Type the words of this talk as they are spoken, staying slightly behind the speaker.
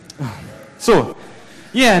So,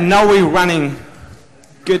 yeah, now we're running.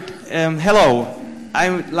 Good. Hello. I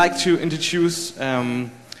would like to introduce to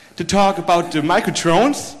talk about the micro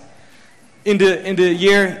drones. In the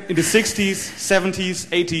 60s, 70s,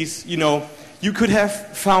 80s, you could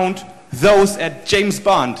have found those at James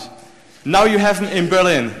Bond. Now you have them in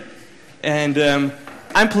Berlin, and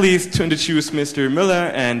I'm pleased to introduce Mr.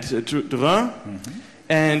 Müller and Durin,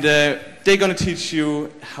 and they're going to teach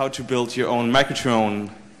you how to build your own micro drone.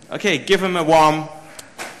 Okay, give them a warm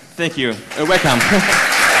thank you. Welcome.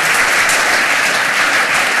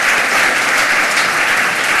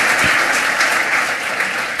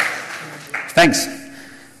 Thanks.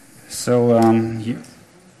 So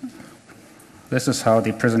this is how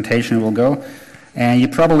the presentation will go. And you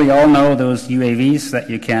probably all know those UAVs that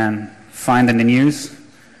you can find in the news.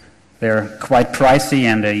 They're quite pricey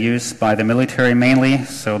and they're used by the military mainly.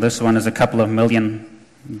 So this one is a couple of $1 million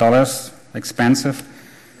expensive.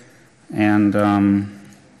 And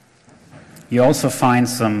you also find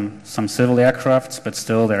some civil aircrafts, but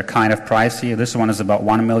still they're kind of pricey. This one is about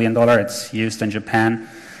 $1 million. It's used in Japan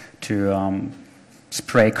to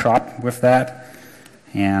spray crop with that.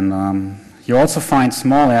 And you also find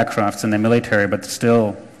small aircrafts in the military, but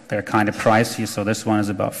still they're kind of pricey. So this one is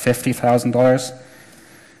about $50,000.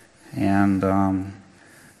 And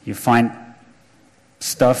you find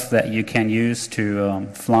stuff that you can use to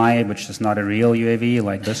fly, which is not a real UAV,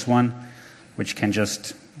 like this one, which can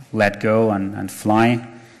just let go and fly.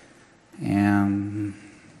 And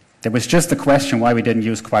there was just a question why we didn't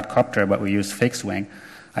use quadcopter, but we used fixed wing.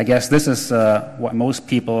 I guess this is what most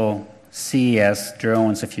people see as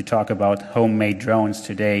drones if you talk about homemade drones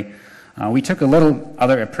today. We took a little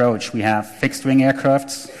other approach. We have fixed wing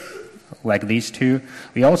aircrafts like these two.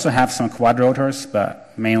 We also have some quadrotors,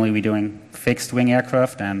 but mainly we're doing fixed wing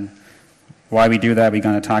aircraft, and why we do that, we're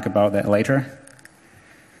going to talk about that later.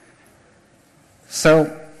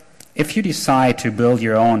 So if you decide to build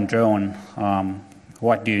your own drone,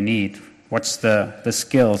 what do you need? What's the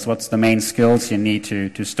skills? What's the main skills you need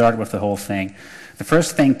to start with the whole thing? The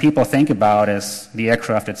first thing people think about is the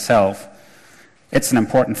aircraft itself. It's an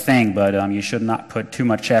important thing, but you should not put too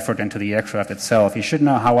much effort into the aircraft itself. You should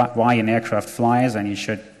know why an aircraft flies, and you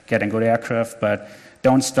should get a good aircraft, but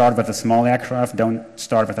don't start with a small aircraft. Don't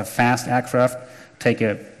start with a fast aircraft. Take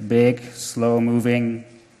a big, slow-moving,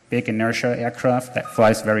 big inertia aircraft that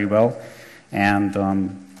flies very well, and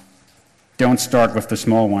don't start with the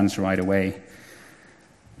small ones right away.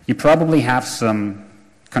 You probably have some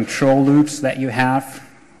control loops that you have,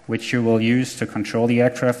 which you will use to control the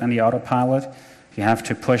aircraft and the autopilot. You have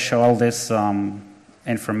to push all this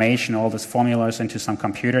information, all these formulas into some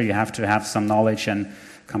computer. You have to have some knowledge in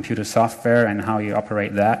computer software and how you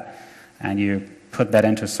operate that, and you put that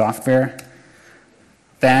into software.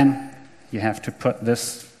 Then you have to put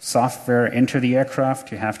this software into the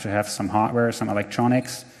aircraft. You have to have some hardware, some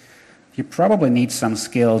electronics. You probably need some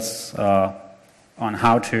skills on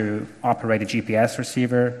how to operate a GPS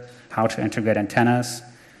receiver, how to integrate antennas,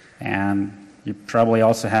 and you probably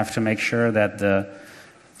also have to make sure that the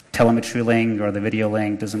telemetry link or the video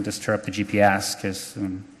link doesn't disturb the GPS, because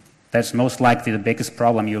that's most likely the biggest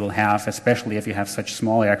problem you will have, especially if you have such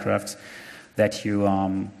small aircrafts, that you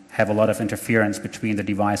have a lot of interference between the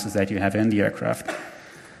devices that you have in the aircraft.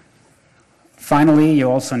 Finally,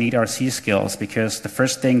 you also need RC skills, because the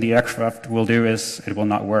first thing the aircraft will do is it will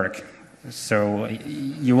not work. So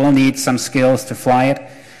you will need some skills to fly it,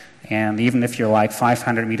 and even if you're like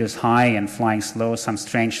 500 meters high and flying slow, some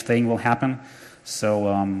strange thing will happen.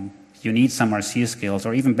 So you need some RC skills,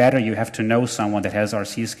 or even better, you have to know someone that has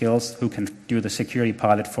RC skills who can do the security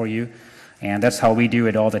pilot for you. And that's how we do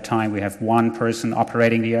it all the time. We have one person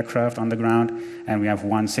operating the aircraft on the ground, and we have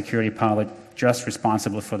one security pilot just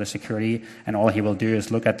responsible for the security, and all he will do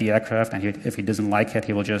is look at the aircraft, and if he doesn't like it,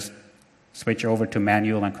 he will just switch over to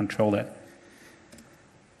manual and control it.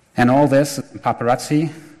 And all this,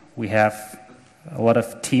 Paparazzi, we have a lot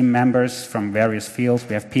of team members from various fields.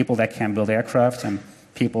 We have people that can build aircraft and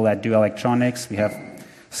people that do electronics. We have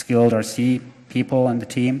skilled RC people on the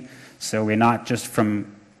team. So we're not just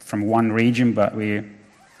from one region, but we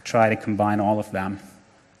try to combine all of them.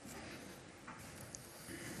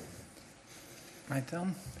 My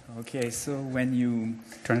turn? Okay, so when you...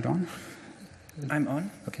 Turn it on? I'm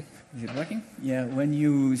on? Okay. Is it working? Yeah, when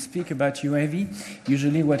you speak about UAV,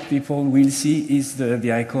 usually what people will see is the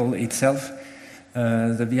vehicle itself.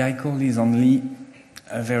 The vehicle is only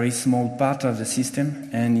a very small part of the system,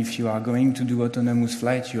 and if you are going to do autonomous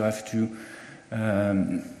flight, you have to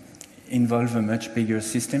involve a much bigger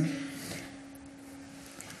system.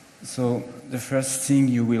 So the first thing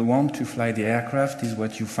you will want to fly the aircraft is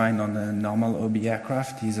what you find on a normal OB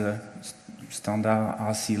aircraft, is a standard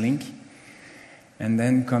RC link. And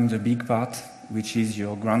then comes the big part, which is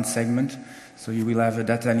your ground segment. So you will have a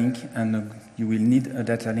data link, and you will need a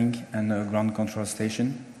data link and a ground control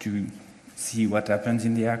station to see what happens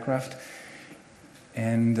in the aircraft.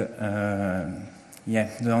 And the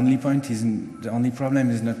only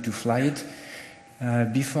problem is not to fly it.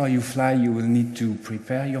 Before you fly, you will need to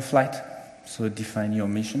prepare your flight, so define your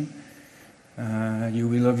mission. You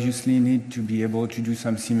will obviously need to be able to do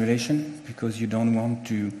some simulation, because you don't want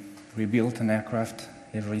to rebuild an aircraft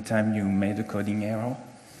every time you made a coding error.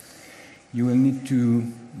 You will need to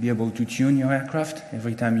be able to tune your aircraft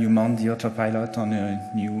every time you mount the autopilot on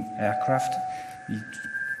a new aircraft.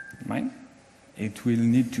 It will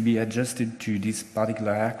need to be adjusted to this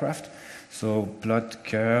particular aircraft. So plot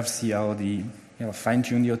curves, see how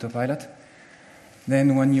fine-tune the autopilot.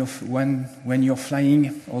 Then when you're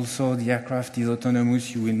flying, also the aircraft is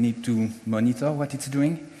autonomous, you will need to monitor what it's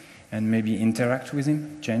doing and maybe interact with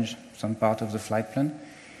him, change some part of the flight plan.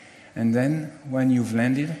 And then when you've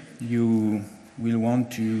landed, you will want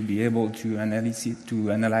to be able to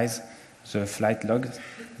analyze the flight logs,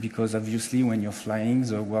 because obviously when you're flying,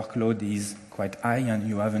 the workload is quite high and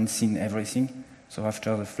you haven't seen everything. So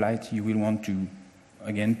after the flight, you will want to,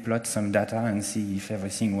 again, plot some data and see if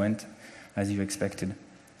everything went as you expected.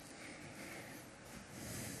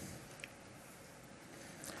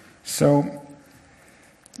 So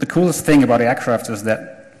the coolest thing about aircraft is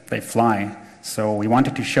that they fly. So we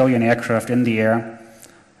wanted to show you an aircraft in the air,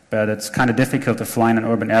 but it's kind of difficult to fly in an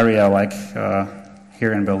urban area like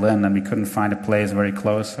here in Berlin, and we couldn't find a place very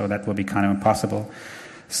close, so that would be kind of impossible.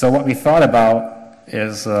 So what we thought about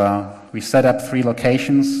is we set up 3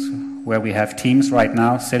 locations where we have teams right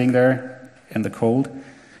now sitting there in the cold,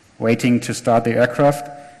 waiting to start the aircraft.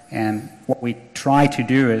 And what we try to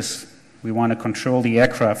do is we want to control the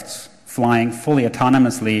aircrafts flying fully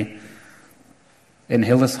autonomously in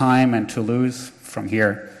Hildesheim and Toulouse from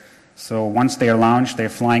here. So once they are launched, they're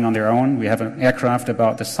flying on their own. We have an aircraft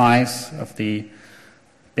about the size of the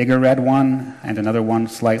bigger red one and another one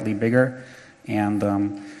slightly bigger. And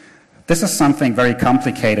this is something very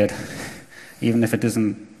complicated, even if it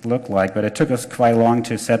doesn't look like, but it took us quite long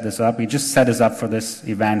to set this up. We just set this up for this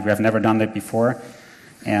event. We have never done that before.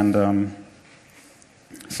 And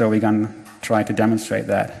so we're going to try to demonstrate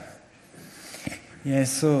that. Yeah,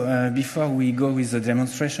 so before we go with the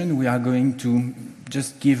demonstration, we are going to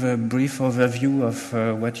just give a brief overview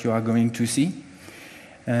of what you are going to see.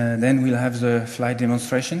 Then we'll have the flight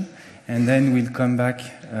demonstration, and then we'll come back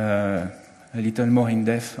a little more in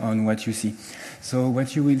depth on what you see. So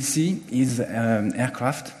what you will see is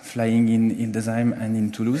aircraft flying in Hildesheim and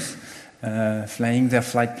in Toulouse, flying their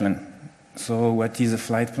flight plan. So what is a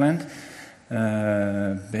flight plan?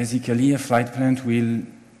 Basically, a flight plan will,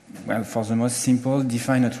 well, for the most simple,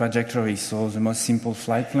 define a trajectory. So the most simple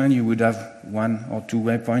flight plan, you would have 1 or 2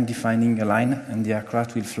 waypoints defining a line, and the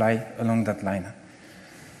aircraft will fly along that line.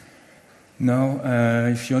 Now,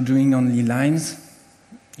 if you're doing only lines,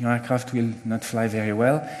 your aircraft will not fly very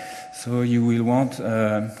well. So you will want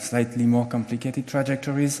slightly more complicated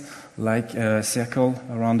trajectories, like a circle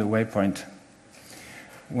around a waypoint.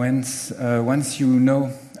 Once you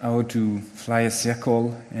know how to fly a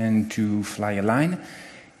circle and to fly a line,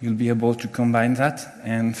 you'll be able to combine that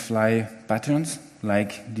and fly patterns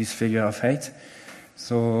like this figure of 8.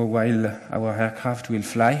 So while our aircraft will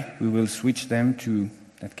fly, we will switch them to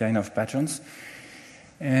that kind of patterns.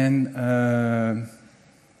 And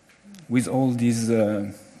with all these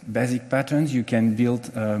basic patterns, you can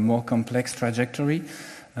build a more complex trajectory,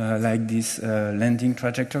 like this landing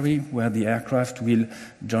trajectory, where the aircraft will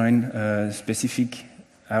join a specific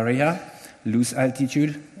area, lose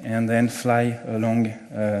altitude, and then fly along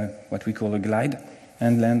what we call a glide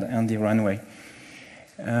and land on the runway.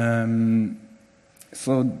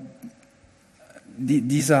 So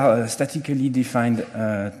these are statically defined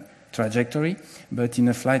trajectory, but in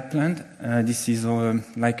a flight plan, this is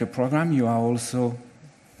like a program. You are also,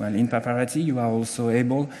 well, in Paparazzi, you are also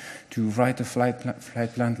able to write a flight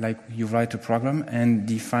plan like you write a program and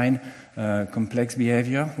define complex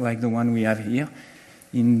behavior like the one we have here.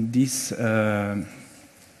 In this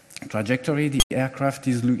trajectory, the aircraft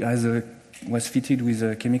was fitted with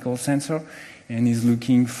a chemical sensor and is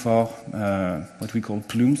looking for what we call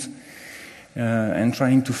plumes and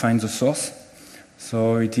trying to find the source.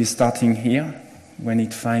 So it is starting here. When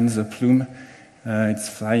it finds a plume, it's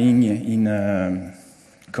flying in a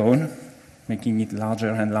cone, making it larger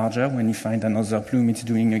and larger. When you find another plume, it's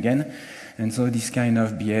doing again. And so this kind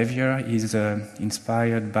of behavior is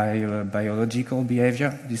inspired by biological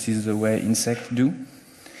behavior. This is the way insects do.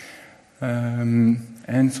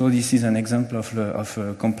 And so this is an example of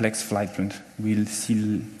a complex flight plan. We'll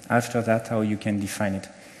see after that how you can define it.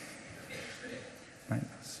 Right.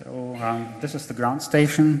 So this is the ground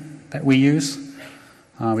station that we use.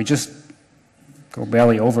 We just go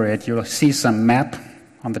barely over it. You'll see some map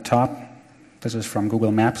on the top. This is from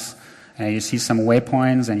Google Maps. And you see some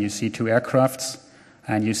waypoints, and you see 2 aircrafts,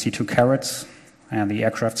 and you see 2 carrots, and the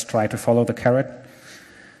aircrafts try to follow the carrot.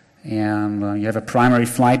 And you have a primary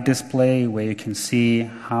flight display where you can see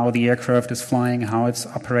how the aircraft is flying, how it's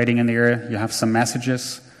operating in the air. You have some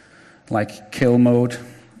messages like kill mode.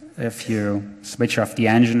 If you switch off the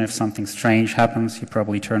engine, if something strange happens, you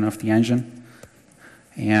probably turn off the engine.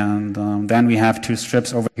 And then we have 2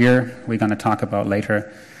 strips over here we're going to talk about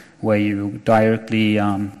later, where you directly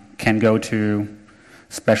can go to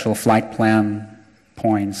special flight plan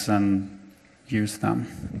points and use them.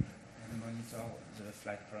 Monitor the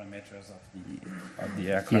flight parameters of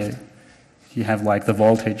the aircraft. Yeah. You have like the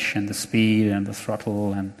voltage and the speed and the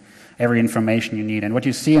throttle and every information you need. And what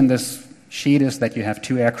you see in this sheet is that you have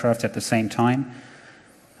 2 aircraft at the same time.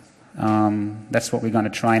 That's what we're going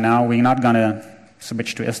to try now. We're not going to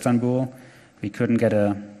switch to Istanbul. We couldn't get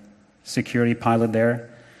a security pilot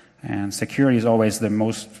there. And security is always the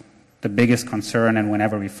biggest concern and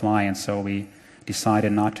whenever we fly. And so we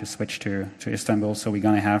decided not to switch to Istanbul. So we're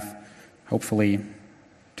going to have, hopefully,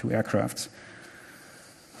 2 aircrafts.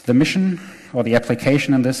 The mission, or the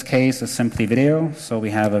application in this case, is simply video. So we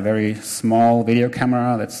have a very small video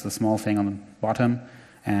camera, that's the small thing on the bottom,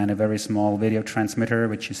 and a very small video transmitter,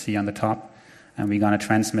 which you see on the top. And we're going to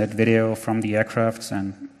transmit video from the aircrafts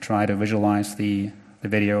and try to visualize the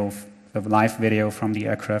video, the live video from the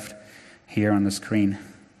aircraft here on the screen.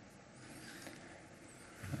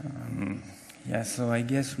 Yeah, so I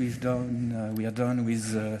guess we are done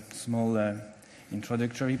with a small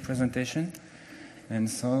introductory presentation. And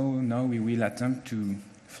so now we will attempt to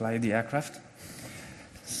fly the aircraft.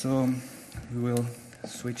 So we will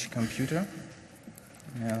switch computer.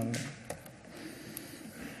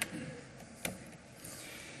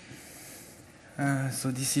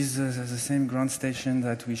 So this is the same ground station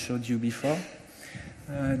that we showed you before.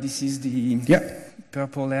 This is the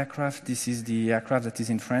purple aircraft. This is the aircraft that is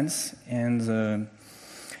in France. And the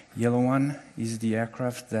yellow one is the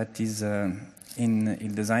aircraft that is in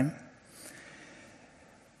Hildesheim.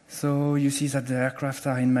 So you see that the aircraft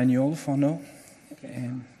are in manual for now. Okay.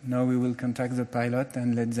 And now we will contact the pilot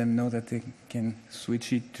and let them know that they can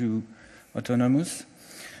switch it to autonomous.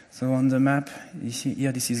 So on the map, you see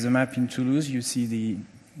here, this is the map in Toulouse. You see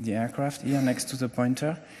the aircraft here next to the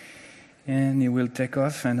pointer. And it will take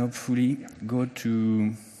off and hopefully go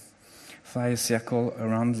to fly a circle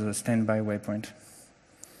around the standby waypoint.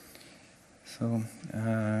 So,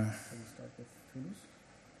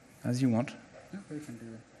 as you want.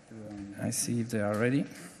 I see if they are ready.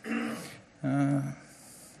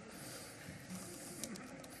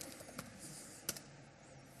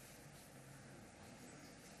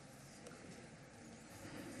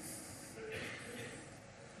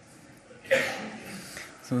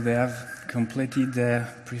 So they have completed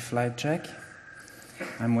their pre-flight check.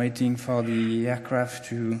 I'm waiting for the aircraft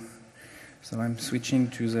so I'm switching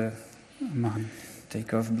to the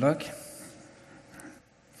takeoff block.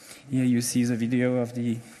 Here you see the video of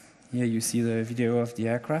the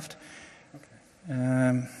aircraft.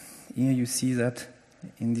 Okay. Here you see that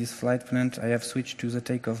in this flight plan I have switched to the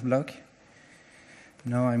takeoff block.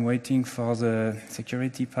 Now I'm waiting for the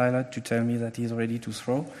security pilot to tell me that he's ready to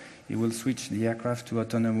throw. He will switch the aircraft to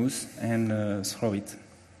autonomous and throw it.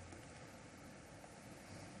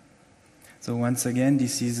 So once again,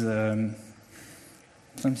 this is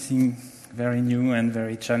something very new and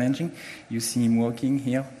very challenging. You see him walking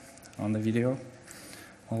here on the video,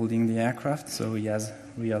 holding the aircraft, so he has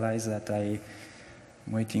realized that I'm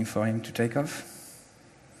waiting for him to take off.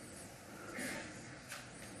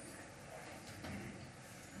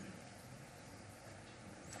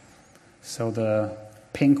 So the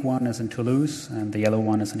pink one is in Toulouse and the yellow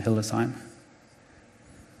one is in Hildesheim.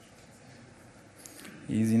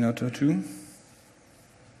 He's in auto 2.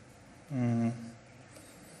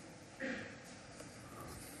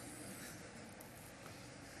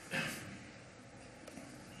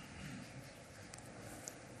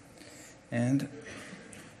 And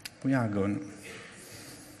we are gone.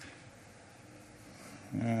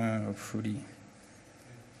 Hopefully.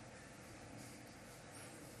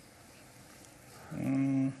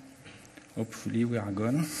 Hopefully we are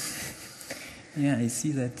gone. Yeah, I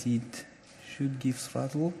see that it should give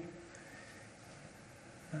throttle.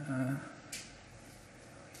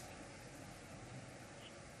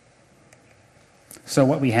 So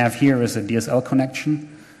what we have here is a DSL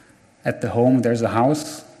connection. At the home, there's a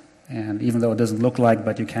house, and even though it doesn't look like,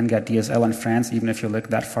 but you can get DSL in France, even if you look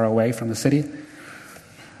that far away from the city.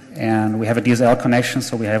 And we have a DSL connection,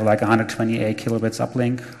 so we have like 128 kilobits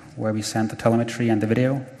uplink, where we send the telemetry and the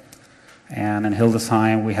video. And in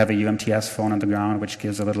Hildesheim, we have a UMTS phone on the ground, which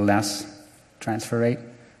gives a little less transfer rate,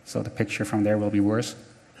 so the picture from there will be worse.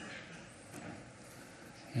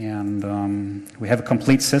 And we have a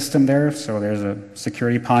complete system there, so there's a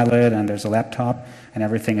security pilot and there's a laptop, and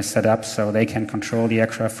everything is set up so they can control the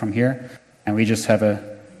aircraft from here. And we just have a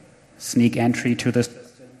sneak entry to the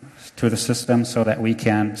system so that we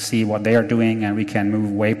can see what they are doing, and we can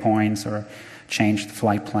move waypoints or change the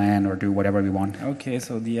flight plan or do whatever we want. Okay,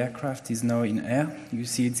 so the aircraft is now in air. You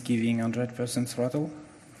see it's giving 100% throttle,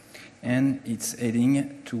 and it's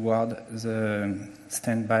heading toward the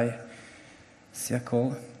standby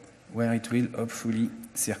circle, where it will hopefully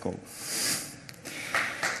circle.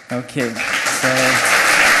 Okay, so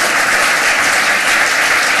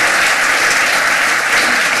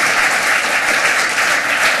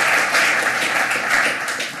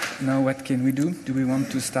now what can we do? Do we want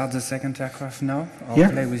to start the second aircraft now, or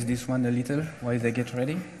play with this one a little while they get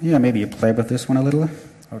ready? Yeah, maybe you play with this one a little.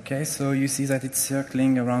 Okay, so you see that it's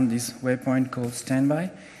circling around this waypoint called standby.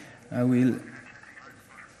 I will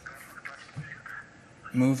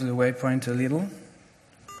move the waypoint a little.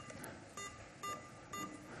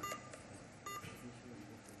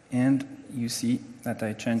 And you see that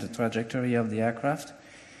I changed the trajectory of the aircraft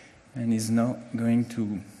and is now going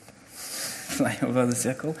to fly over the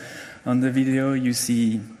circle. On the video you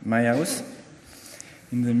see my house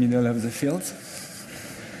in the middle of the field.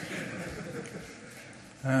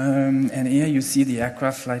 And here you see the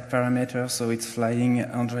aircraft flight parameters, so it's flying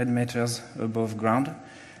 100 meters above ground.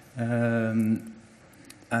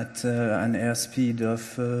 At an airspeed of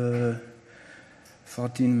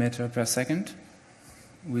 14 meters per second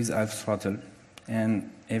with half throttle, and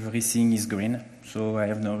everything is green, so I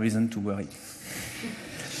have no reason to worry.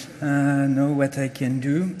 Now what I can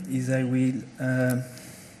do is I will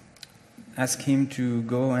ask him to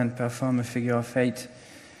go and perform a figure of 8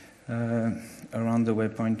 around the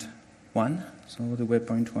waypoint 1. So the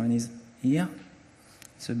waypoint 1 is here.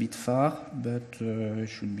 It's a bit far, but it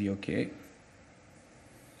should be okay.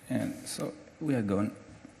 And so we are gone.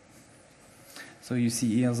 So you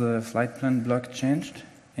see here the flight plan block changed,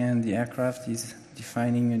 and the aircraft is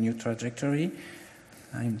defining a new trajectory.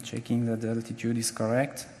 I'm checking that the altitude is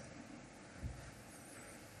correct.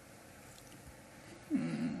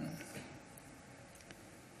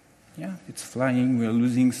 Yeah, it's flying. We're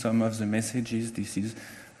losing some of the messages. This is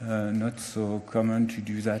not so common to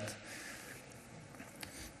do that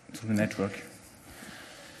to the network.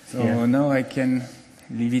 So now I can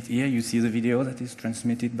leave it here. You see the video that is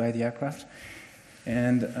transmitted by the aircraft.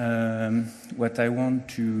 And what I want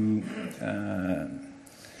to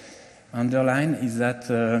underline is that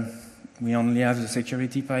we only have the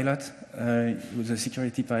security pilot. With the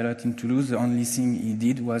security pilot in Toulouse, the only thing he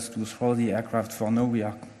did was to throw the aircraft. For now, we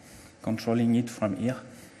are controlling it from here.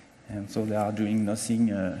 And so they are doing nothing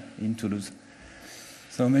in Toulouse.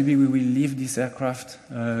 So maybe we will leave this aircraft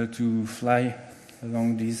to fly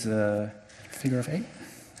along this figure of 8.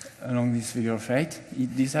 Along this figure of 8.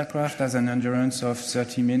 This aircraft has an endurance of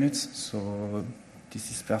 30 minutes, so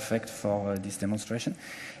this is perfect for this demonstration.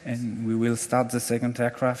 And we will start the second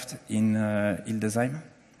aircraft in Hildesheim.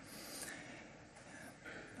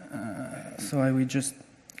 So I will just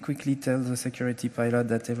quickly tell the security pilot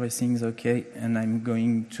that everything's okay, and I'm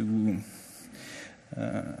going to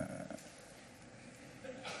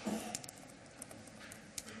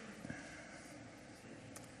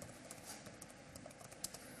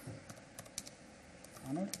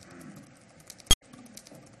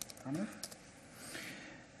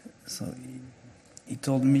So he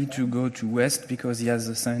told me to go to west because he has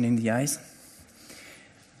the sun in the eyes.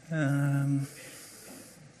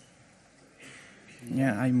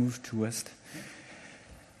 Yeah, I moved to west.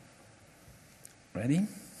 Ready?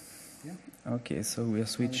 Yeah. Okay, so we are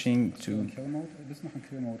switching to... Kill mode. This is not in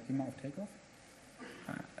kill mode. Geh mal auf takeoff.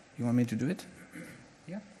 You want me to do it?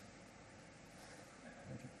 Yeah.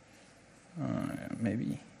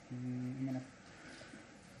 Maybe. Immer noch.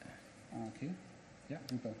 Okay. Yeah,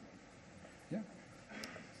 super. Yeah.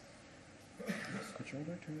 Switch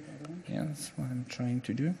over to the other one. Yeah, that's what I'm trying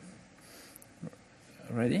to do.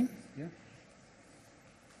 Ready? Yeah.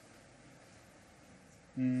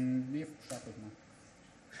 Nee, start with now.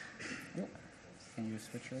 Yep. Can you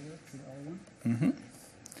switch over to the other one? Mm-hmm.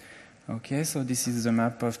 Okay, so this is the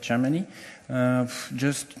map of Germany.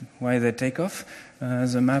 Just while they take off,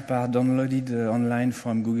 the map are downloaded online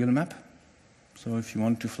from Google Map. So if you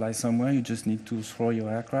want to fly somewhere, you just need to throw your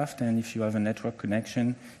aircraft, and if you have a network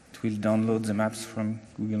connection, it will download the maps from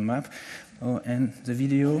Google Maps. Oh, and the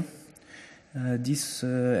video, this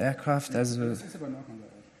aircraft has a...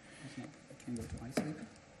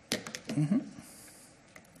 Mm-hmm.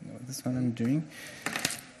 No, that's what I'm doing.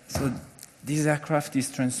 So this aircraft is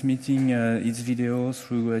transmitting its video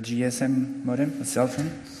through a GSM modem, a cell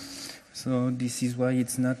phone. So this is why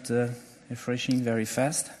it's not refreshing very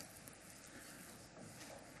fast.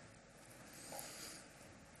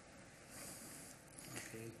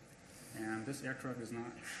 And this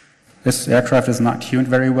aircraft is not tuned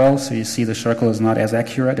very well, so you see the circle is not as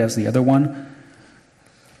accurate as the other one.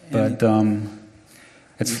 But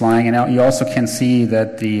it's flying, and you also can see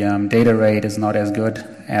that the data rate is not as good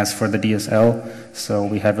as for the DSL, so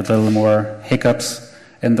we have a little more hiccups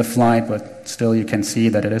in the flight, but still you can see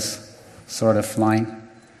that it is sort of flying.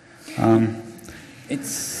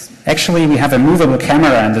 Actually, we have a movable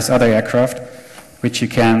camera in this other aircraft, which you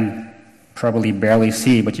can probably barely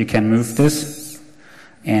see, but you can move this.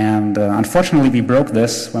 And unfortunately, we broke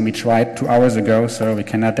this when we tried 2 hours ago, so we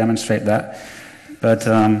cannot demonstrate that. But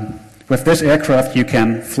with this aircraft, you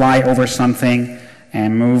can fly over something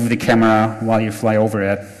and move the camera while you fly over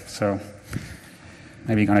it. So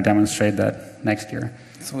maybe going to demonstrate that next year.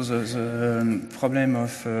 So the problem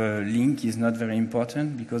of link is not very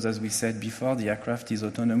important because, as we said before, the aircraft is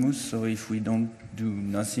autonomous. So if we don't do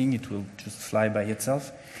nothing, it will just fly by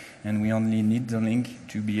itself. And we only need the link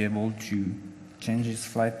to be able to change its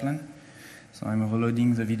flight plan. So I'm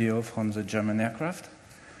reloading the video from the German aircraft,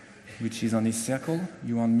 which is on this circle.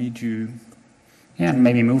 You want me to... Yeah,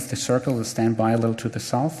 maybe move the circle to stand by a little to the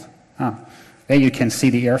south. There you can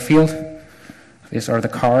see the airfield. These are the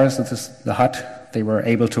cars. This is the hut. They were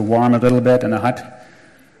able to warm a little bit in the hut.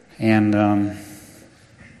 And...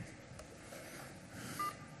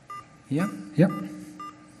 yeah? Yep.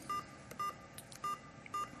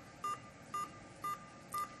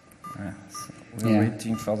 So we're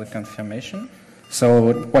waiting for the confirmation.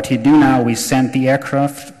 So what you do now, we send the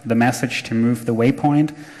aircraft the message to move the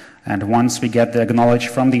waypoint, and once we get the acknowledge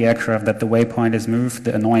from the aircraft that the waypoint is moved,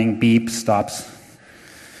 the annoying beep stops.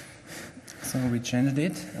 So we changed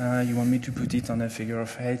it. You want me to put it on a figure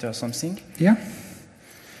of 8 or something? Yeah.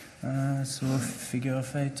 So figure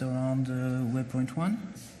of 8 around waypoint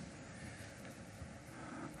 1.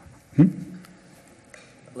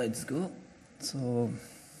 Let's go. So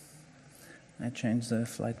I changed the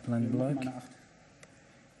flight plan block.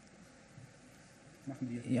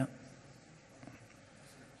 Yeah.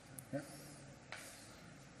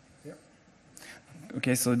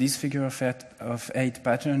 Okay, so this figure of 8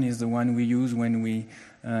 pattern is the one we use when we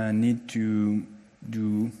need to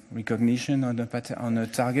do recognition on a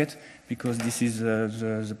target, because this is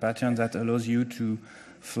the pattern that allows you to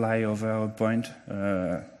fly over a point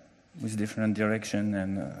with different direction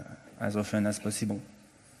and as often as possible.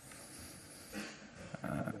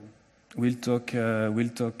 We'll talk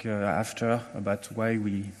after about why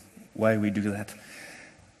we do that.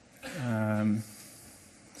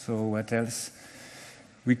 So what else?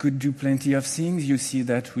 We could do plenty of things. You see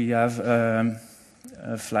that we have a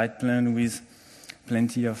flight plan with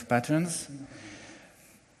plenty of patterns,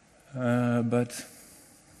 but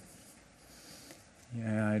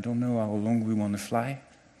yeah, I don't know how long we want to fly.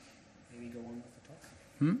 Maybe go on with the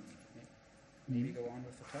top. Maybe go on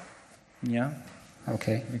with the top. Yeah.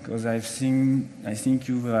 Okay. Because I think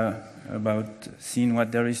you've about seen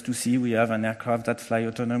what there is to see. We have an aircraft that flies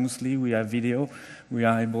autonomously. We have video. We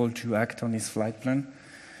are able to act on its flight plan.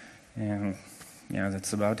 And yeah,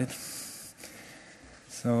 that's about it.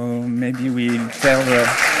 So maybe we'll tell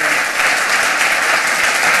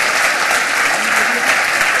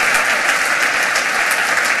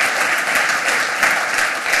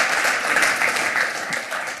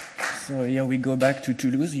So here we go back to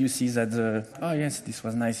Toulouse. You see that oh yes, this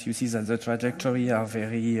was nice. You see that the trajectory are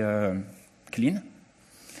very clean.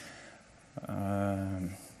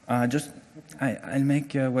 I'll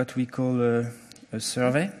make what we call a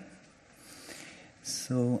survey.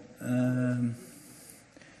 So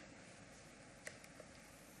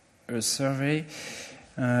a survey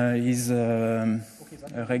is a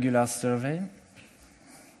regular survey.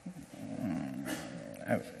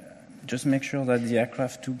 Just make sure that the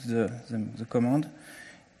aircraft took the command.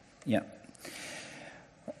 Yeah.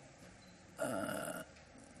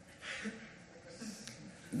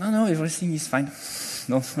 No, everything is fine.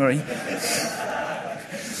 Don't worry.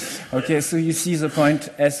 Okay, so you see the point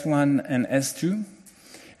S1 and S2,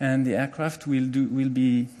 and the aircraft will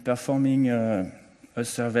be performing a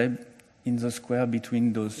survey in the square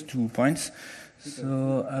between those 2 points.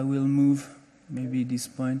 So I will move maybe this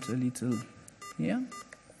point a little here.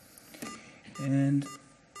 And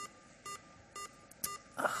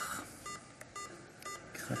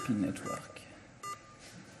crappy network.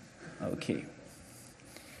 Okay.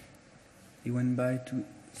 He went by to.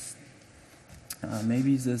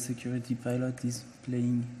 Maybe the security pilot is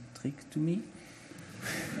playing trick to me.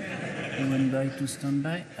 He went by to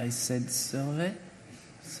standby. I said survey,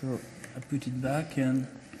 so I put it back and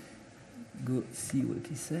go see what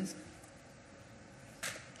he says.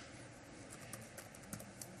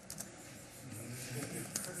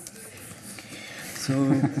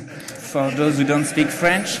 So, for those who don't speak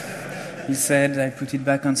French, he said I put it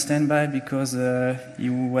back on standby because he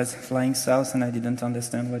was flying south and I didn't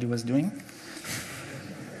understand what he was doing.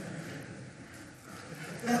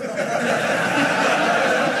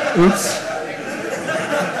 Oops.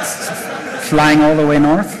 Flying all the way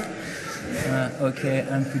north. Okay,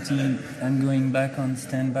 I'm going back on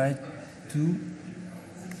standby too.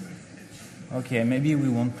 Okay, maybe we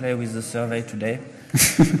won't play with the survey today.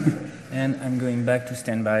 And I'm going back to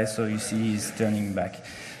standby, so you see he's turning back.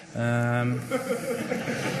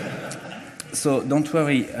 So don't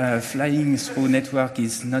worry, flying through network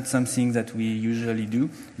is not something that we usually do,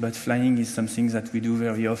 but flying is something that we do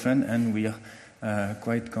very often, and we are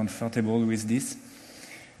quite comfortable with this.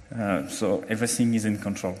 So everything is in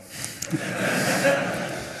control.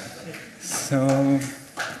 So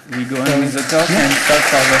we go on with the talk and start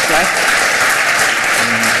for the flight.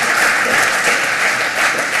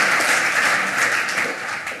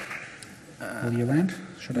 Will you land?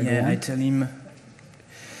 Should I go on? Yeah, I tell him.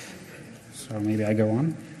 So maybe I go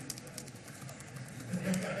on.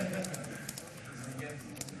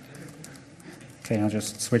 Okay, I'll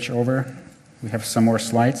just switch over. We have some more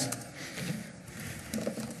slides.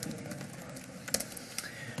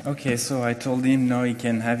 Okay, so I told him now he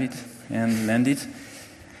can have it and land it.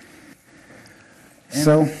 And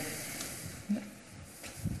So,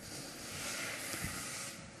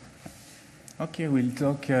 okay, we'll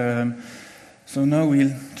talk. So now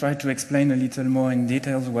we'll try to explain a little more in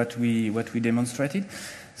details what we demonstrated.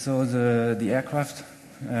 So the aircraft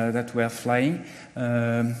that were flying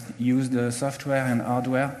used the software and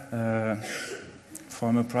hardware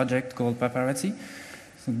from a project called Paparazzi.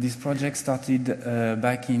 So this project started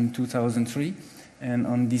back in 2003, and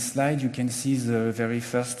on this slide you can see the very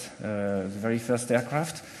first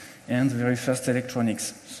aircraft and the very first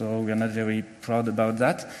electronics. So we are not very proud about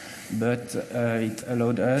that, but it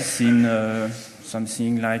allowed us in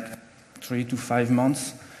something like 3 to 5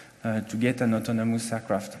 months to get an autonomous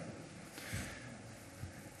aircraft.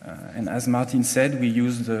 And as Martin said, we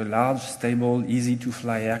used a large, stable,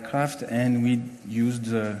 easy-to-fly aircraft, and we used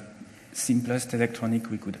the simplest electronic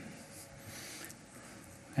we could.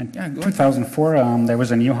 in 2004, there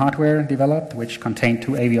was a new hardware developed which contained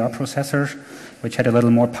 2 AVR processors, which had a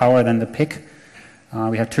little more power than the PIC.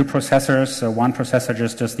 We have 2 processors. One processor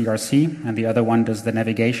just does the RC, and the other one does the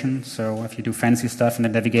navigation. So if you do fancy stuff in the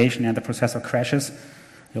navigation and the processor crashes,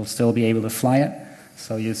 you'll still be able to fly it.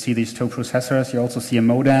 So you see these 2 processors. You also see a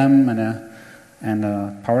modem and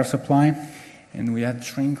a power supply. And we had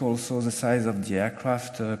shrink also the size of the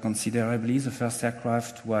aircraft considerably. The first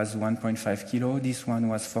aircraft was 1.5 kilo. This one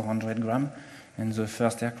was 400 grams. And the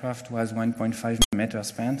first aircraft was 1.5 meter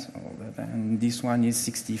span. And this one is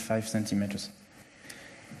 65 centimeters.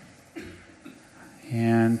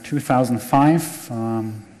 In 2005,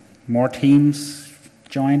 more teams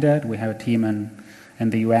joined it. We have a team in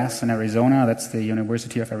the US and Arizona. That's the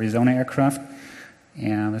University of Arizona aircraft.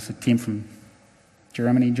 And there's a team from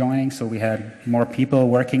Germany joining. So we had more people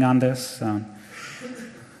working on this,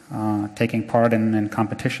 taking part in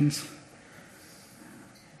competitions.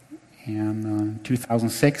 And in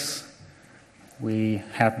 2006, we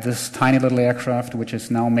had this tiny little aircraft, which is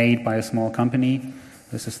now made by a small company.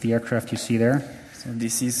 This is the aircraft you see there. So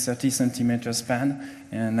this is 30 centimeter span,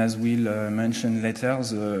 and as we'll mention later,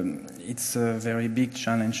 it's a very big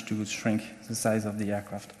challenge to shrink the size of the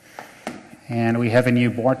aircraft. And we have a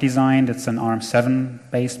new board designed. It's an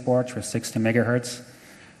ARM7 based board for 60 megahertz,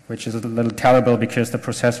 which is a little terrible because the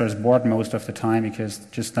processor is bored most of the time because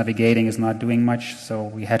just navigating is not doing much. So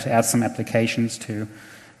we had to add some applications to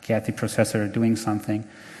get the processor doing something.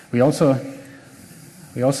 We also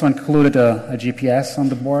included a GPS on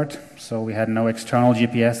the board, so we had no external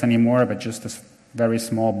GPS anymore, but just this very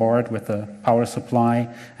small board with the power supply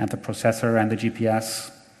and the processor and the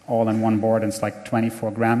GPS all in one board. And it's like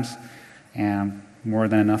 24 grams and more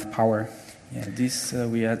than enough power. Yeah, this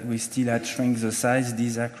we still had shrink the size.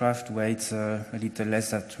 This aircraft weighs a little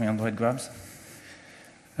less than 300 grams.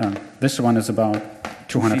 This one is about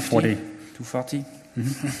 240. 240.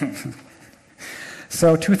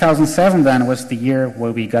 So 2007 then was the year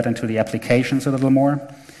where we got into the applications a little more.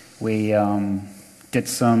 We did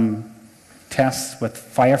some tests with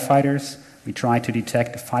firefighters. We tried to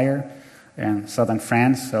detect a fire in southern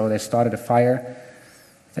France, so they started a fire.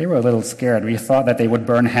 They were a little scared. We thought that they would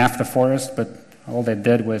burn half the forest, but all they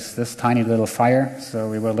did was this tiny little fire, so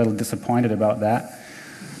we were a little disappointed about that.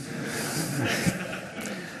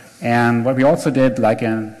 And what we also did, like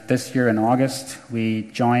this year in August, we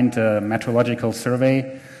joined a meteorological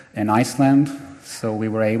survey in Iceland, so we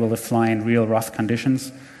were able to fly in real rough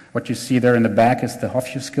conditions. What you see there in the back is the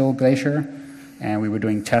Hofjellskil Glacier, and we were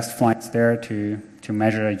doing test flights there to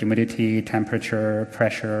measure humidity, temperature,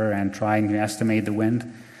 pressure, and trying to estimate the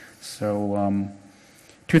wind. So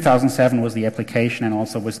 2007 was the application, and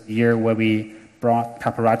also was the year where we brought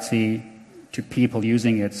Paparazzi to people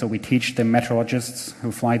using it. So we teach the meteorologists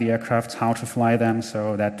who fly the aircrafts how to fly them,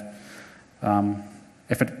 so that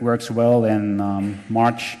if it works well in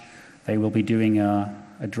March, they will be doing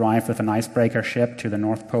a drive with an icebreaker ship to the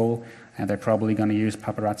North Pole, and they're probably going to use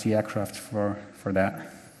Paparazzi aircraft for that.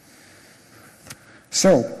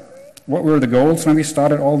 So, what were the goals when we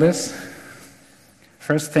started all this?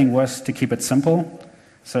 First thing was to keep it simple.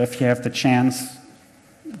 So if you have the chance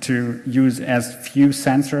to use as few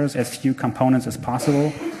sensors, as few components as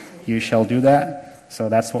possible, you shall do that. So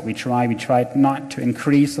that's what we try. We tried not to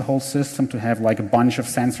increase the whole system, to have like a bunch of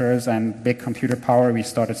sensors and big computer power. We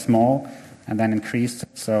started small and then increased.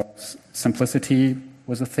 So simplicity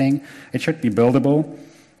was a thing. It should be buildable.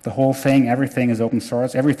 The whole thing, everything is open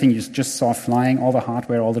source. Everything you just saw flying, all the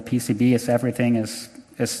hardware, all the PCBs, everything is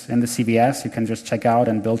in the CBS. You can just check out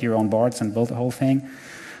and build your own boards and build the whole thing.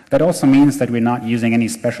 That also means that we're not using any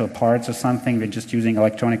special parts or something. We're just using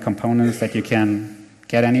electronic components that you can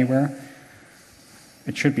get anywhere.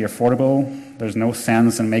 It should be affordable. There's no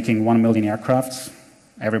sense in making 1 million aircrafts.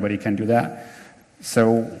 Everybody can do that.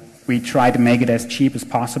 So we try to make it as cheap as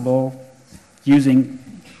possible, using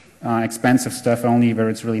expensive stuff only where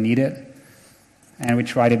it's really needed. And we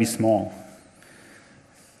try to be small.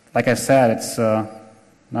 Like I said, it's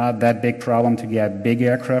not that big problem to get big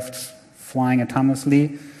aircrafts flying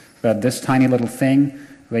autonomously. But this tiny little thing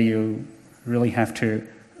where you really have to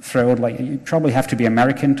throw it, like you probably have to be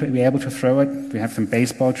American to be able to throw it. We have some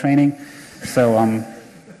baseball training. So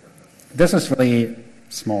this is really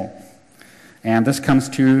small. And this comes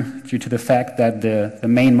due to the fact that the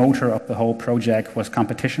main motor of the whole project was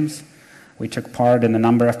competitions. We took part in a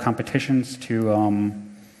number of competitions to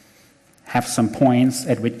have some points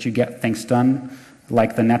at which you get things done.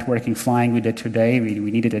 Like the networking flying we did today,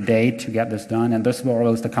 we needed a day to get this done, and this were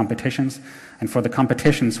always the competitions. And for the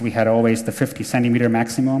competitions, we had always the 50 centimeter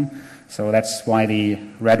maximum, so that's why the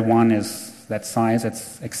red one is that size.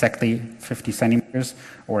 It's exactly 50 centimeters,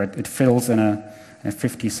 or it fills in a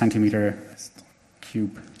 50 centimeter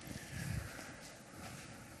cube.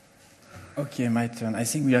 Okay, my turn. I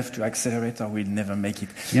think we have to accelerate or we'll never make it.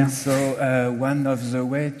 Yeah. So one of the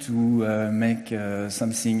way to make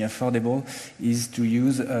something affordable is to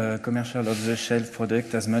use a commercial off-the-shelf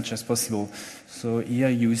product as much as possible. So here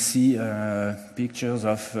you see pictures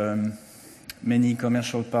of many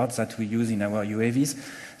commercial parts that we use in our UAVs.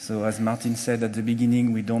 So as Martin said at the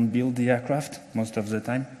beginning, we don't build the aircraft most of the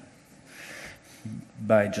time.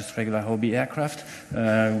 By just regular hobby aircraft.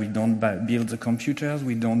 We don't build the computers,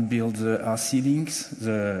 we don't build the RC links,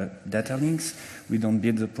 the data links, we don't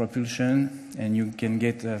build the propulsion, and you can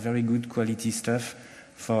get very good quality stuff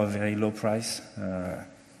for a very low price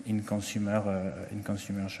in consumer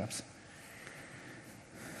shops.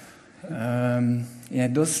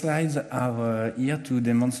 Those slides are here to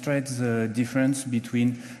demonstrate the difference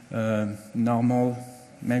between normal,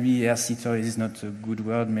 maybe RC is not a good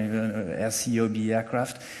word, maybe RC hobby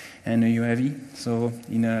aircraft and a UAV. So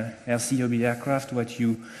in a RC hobby aircraft, what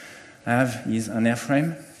you have is an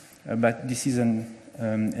airframe, but this is an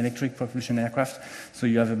electric propulsion aircraft. So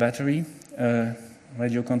you have a battery, a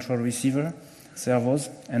radio control receiver, servos,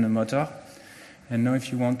 and a motor. And now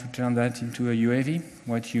if you want to turn that into a UAV,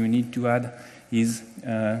 what you need to add is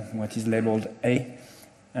what is labeled A,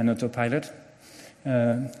 an autopilot,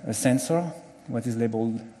 a sensor, what is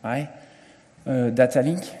labeled I, data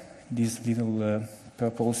link, this little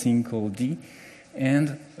purple thing called D,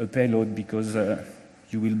 and a payload, because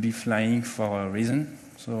you will be flying for a reason.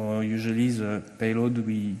 So usually the payload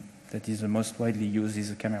that is the most widely used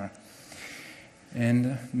is a camera.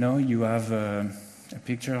 And now you have a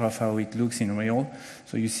picture of how it looks in real.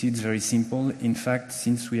 So you see it's very simple. In fact,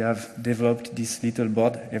 since we have developed this little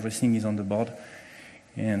board, everything is on the board.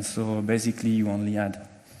 And so basically you only add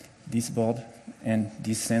this board and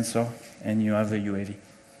this sensor, and you have a UAV.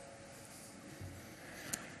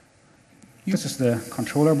 This is the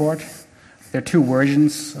controller board. There are two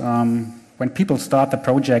versions. When people start the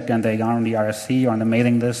project and they are on the RSC or on the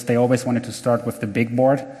mailing list, they always wanted to start with the big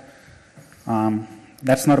board.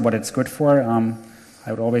 That's not what it's good for. I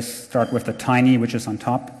would always start with the tiny, which is on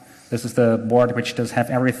top. This is the board which does have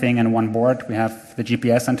everything in one board. We have the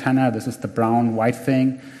GPS antenna. This is the brown, white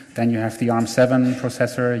thing. Then you have the ARM7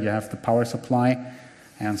 processor. You have the power supply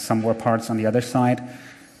and some more parts on the other side.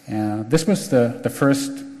 This was the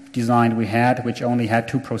first design we had, which only had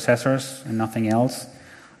two processors and nothing else.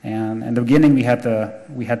 And in the beginning, we had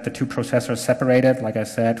the two processors separated, like I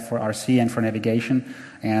said, for RC and for navigation.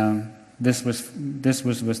 And this was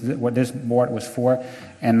what this board was for.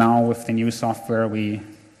 And now with the new software, we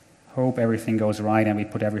hope everything goes right and we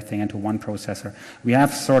put everything into one processor. We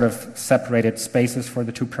have sort of separated spaces for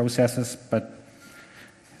the two processors, but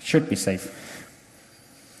it should be safe.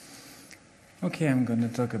 Okay, I'm going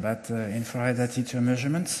to talk about infrared attitude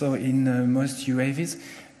measurement. So in most UAVs,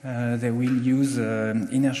 they will use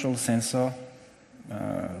inertial sensor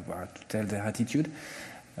to tell their attitude.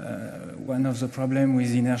 One of the problems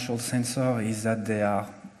with inertial sensor is that they are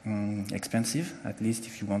expensive, at least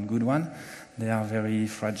if you want good one. They are very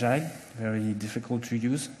fragile, very difficult to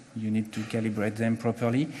use. You need to calibrate them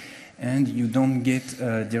properly. And you don't get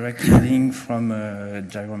direct reading from a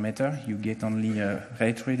gyrometer. You get only a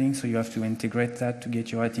rate reading, so you have to integrate that to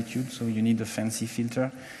get your attitude. So you need a fancy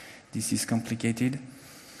filter. This is complicated.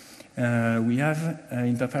 We have,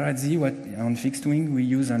 in Paparazzi, on fixed wing, we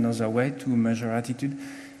use another way to measure attitude,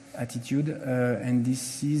 and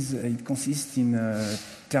it consists in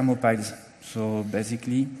thermopiles. So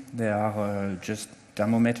basically, they are just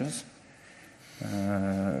thermometers.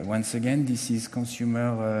 Once again, this is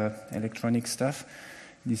consumer electronic stuff.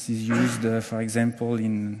 This is used, for example,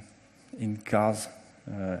 in cars,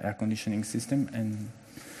 air conditioning system. And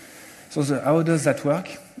so how does that work?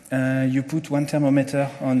 You put one thermometer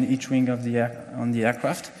on each wing of the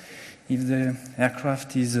aircraft. If the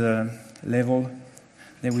aircraft is level,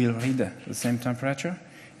 they will read the same temperature.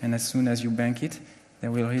 And as soon as you bank it, they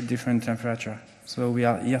will read different temperature. So we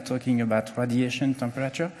are here talking about radiation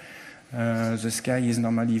temperature. The sky is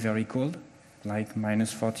normally very cold, like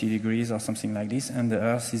minus 40 degrees or something like this, and the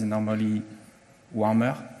Earth is normally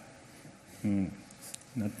warmer.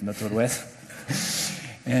 Not always.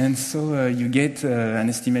 And so you get an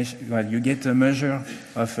estimation, you get a measure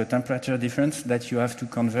of a temperature difference that you have to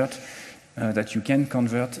convert, that you can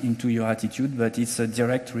convert into your attitude, but it's a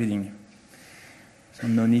direct reading. So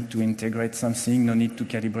no need to integrate something, no need to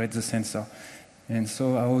calibrate the sensor. And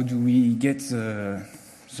so how do we get the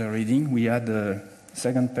reading? We add a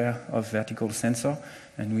second pair of vertical sensor,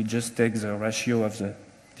 and we just take the ratio of the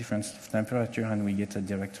difference of temperature, and we get a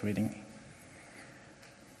direct reading.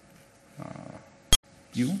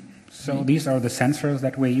 So these are the sensors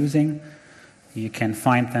that we're using. You can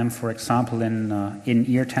find them, for example, in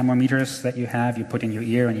ear thermometers that you have. You put in your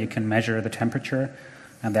ear, and you can measure the temperature,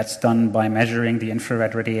 and that's done by measuring the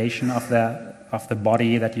infrared radiation of the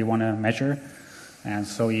body that you want to measure. And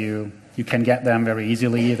so you can get them very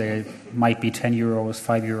easily. They might be 10 euros,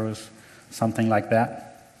 5 euros, something like that.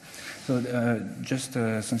 So just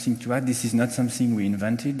something to add, this is not something we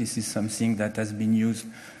invented. This is something that has been used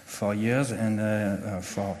for years and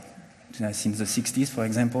since the 60s, for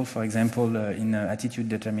example, in attitude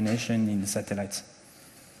determination in satellites.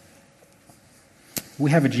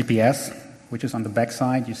 We have a GPS, which is on the back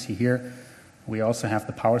side. You see here. We also have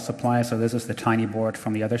the power supply, so this is the tiny board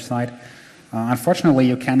from the other side. Unfortunately,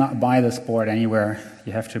 you cannot buy this board anywhere.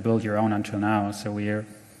 You have to build your own until now. So we're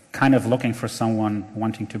kind of looking for someone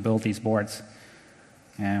wanting to build these boards.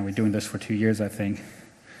 And we're doing this for 2 years, I think.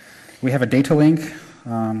 We have a data link,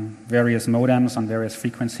 various modems on various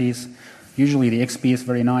frequencies. Usually the XB is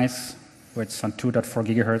very nice. It's on 2.4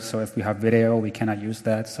 gigahertz, so if we have video, we cannot use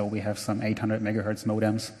that. So we have some 800 megahertz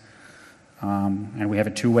modems. And we have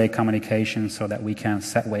a two-way communication so that we can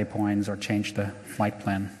set waypoints or change the flight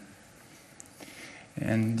plan.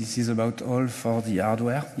 And this is about all for the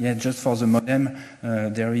hardware. Yeah, just for the modem,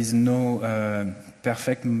 there is no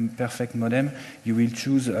perfect modem. You will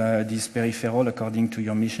choose this peripheral according to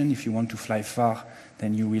your mission. If you want to fly far,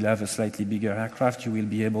 then you will have a slightly bigger aircraft. You will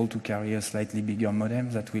be able to carry a slightly bigger modem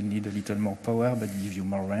that will need a little more power, but give you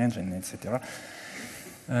more range, and etc.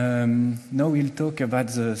 Now we'll talk about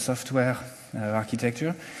the software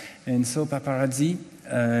architecture. And so Paparazzi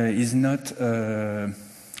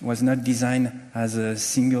was not designed as a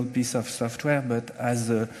single piece of software, but as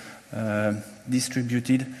a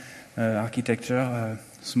distributed architecture, a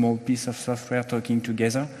small piece of software talking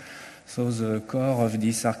together. So the core of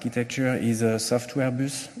this architecture is a software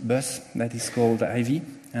bus that is called IV,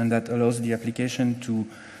 and that allows the application to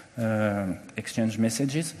exchange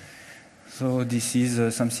messages. So this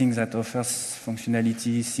is something that offers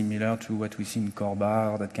functionality similar to what we see in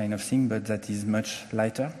Corba or that kind of thing, but that is much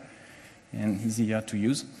lighter and easier to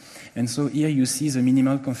use. And so here you see the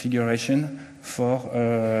minimal configuration for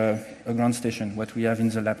a ground station, what we have in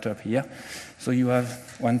the laptop here. So you have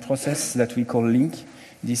one process that we call link.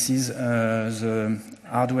 This is the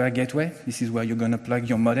hardware gateway. This is where you're going to plug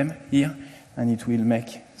your modem here, and it will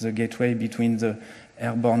make the gateway between the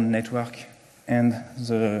airborne network and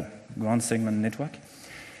the ground segment network.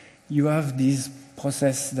 You have this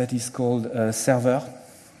process that is called a server.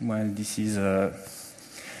 Well, this is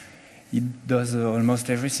it does almost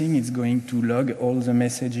everything. It's going to log all the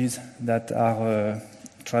messages that are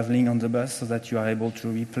traveling on the bus so that you are able to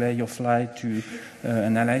replay your flight, to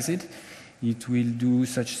analyze it. It will do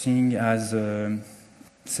such thing as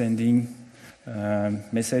sending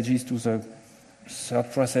messages to the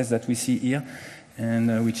third process that we see here,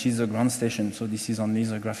 and which is the ground station. So this is only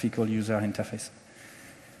the graphical user interface.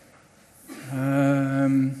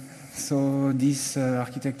 So this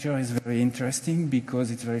architecture is very interesting because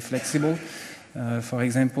it's very flexible. For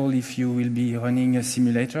example, if you will be running a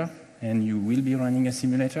simulator, and you will be running a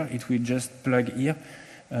simulator, it will just plug here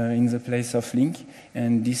in the place of link,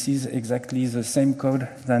 and this is exactly the same code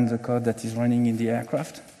than the code that is running in the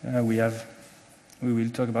aircraft. We will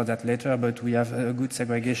talk about that later, but we have a good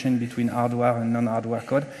segregation between hardware and non-hardware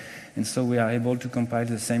code, and so we are able to compile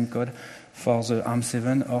the same code for the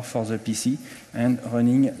ARM7 or for the PC, and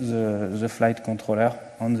running the flight controller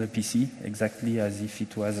on the PC exactly as if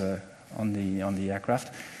it was on the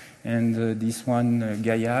aircraft. And this one,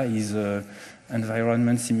 Gaia, is an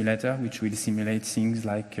environment simulator which will simulate things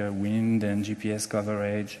like wind and GPS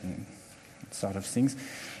coverage and sort of things.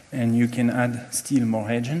 And you can add still more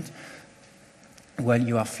agents. While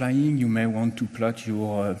you are flying, you may want to plot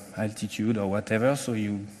your altitude or whatever, so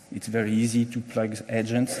it's very easy to plug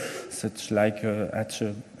agents such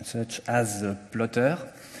as a plotter,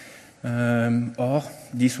 or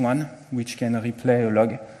this one, which can replay a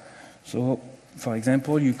log. So, for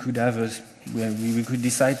example, you could have we could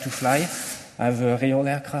decide to fly, have a real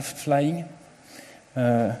aircraft flying,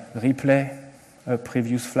 replay a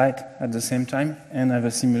previous flight at the same time, and have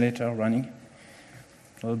a simulator running.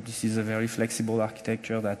 So this is a very flexible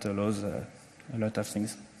architecture that allows a lot of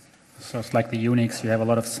things. So it's like the Unix. You have a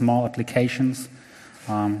lot of small applications.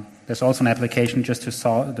 There's also an application just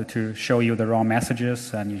to show you the raw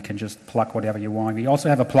messages, and you can just plug whatever you want. We also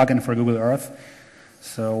have a plugin for Google Earth,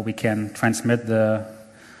 so we can transmit the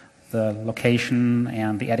location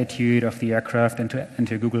and the attitude of the aircraft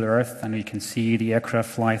into Google Earth, and we can see the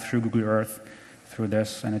aircraft fly through Google Earth through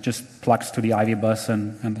this, and it just plugs to the Ivy bus,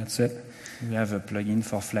 and that's it. We have a plugin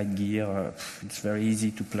for flight gear. It's very easy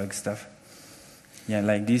to plug stuff. Yeah,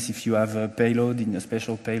 like this, if you have a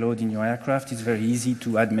special payload in your aircraft, it's very easy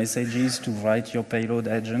to add messages, to write your payload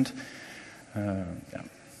agent. Yeah.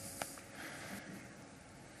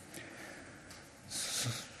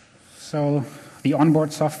 So the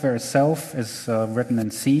onboard software itself is written in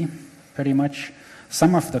C, pretty much.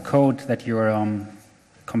 Some of the code that you're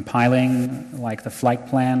compiling, like the flight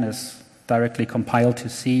plan, is directly compiled to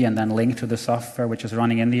C and then linked to the software which is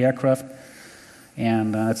running in the aircraft.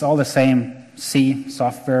 And it's all the same C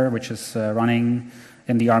software which is running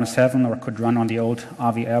in the ARM7 or could run on the old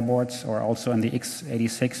RV airboards or also in the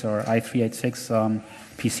x86 or i386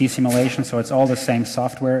 PC simulation. So it's all the same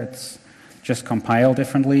software. It's just compiled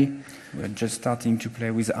differently. We're just starting to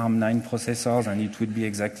play with ARM9 processors, and it would be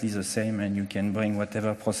exactly the same, and you can bring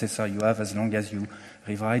whatever processor you have as long as you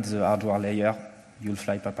rewrite the hardware layer. You'll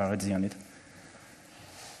fly Paparazzi on it.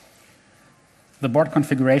 The board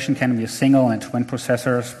configuration can be single and twin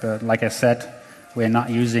processors, but like I said, we're not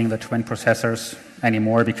using the twin processors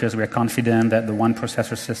anymore because we're confident that the one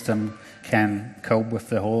processor system can cope with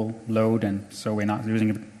the whole load, and so we're not using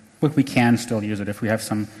it. But we can still use it if we have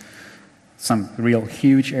some real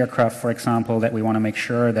huge aircraft, for example, that we want to make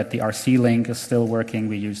sure that the RC link is still working.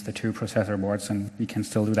 We use the two processor boards, and we can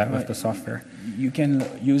still do that with the software. You can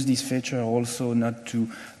use this feature also not to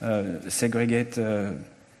segregate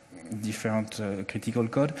different critical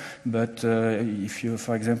code, but if you,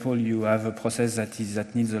 for example, you have a process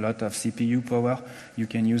that needs a lot of CPU power, you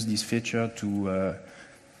can use this feature to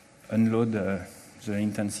unload the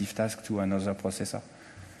intensive task to another processor.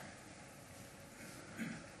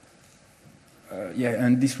 Yeah,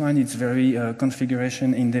 and this one is very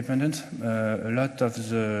configuration independent. A lot of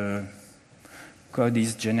the code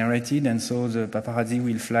is generated, and so the Paparazzi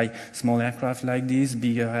will fly small aircraft like this,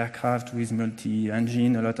 bigger aircraft with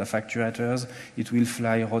multi-engine, a lot of actuators. It will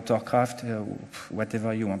fly rotorcraft,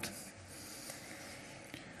 whatever you want.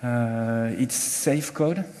 It's safe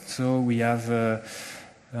code, so we have.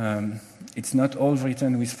 It's not all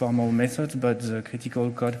written with formal methods, but the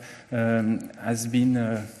critical code has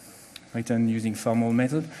been written using formal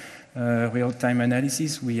method. Real-time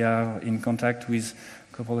analysis, we are in contact with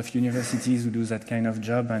a couple of universities who do that kind of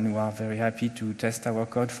job and who are very happy to test our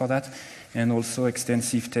code for that. And also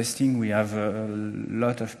extensive testing, we have a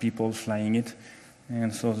lot of people flying it,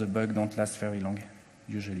 and so the bugs don't last very long,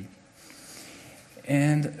 usually.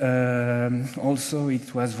 And also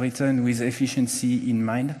it was written with efficiency in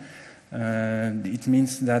mind. It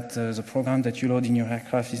means that the program that you load in your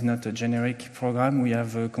aircraft is not a generic program. We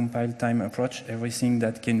have a compile time approach. Everything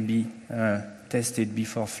that can be tested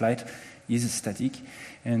before flight is static.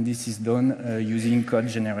 And this is done using code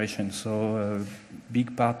generation. So a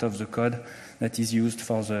big part of the code that is used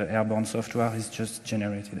for the airborne software is just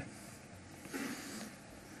generated.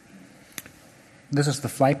 This is the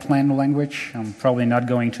flight plan language. I'm probably not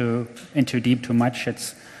going into deep too much.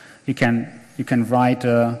 You can write.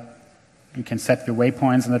 You can set your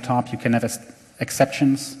waypoints on the top. You can have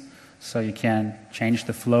exceptions, so you can change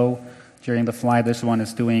the flow during the flight. This one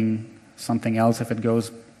is doing something else if it goes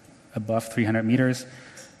above 300 meters.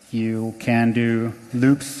 You can do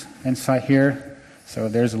loops inside here. So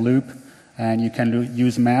there's a loop, and you can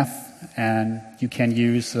use math, and you can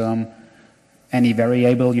use any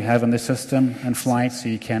variable you have in the system in flight. So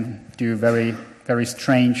you can do very, very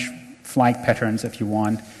strange flight patterns if you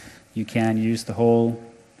want. You can use the whole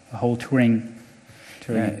Turing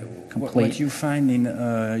complete. What you find in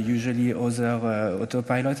usually other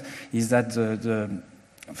autopilot is that the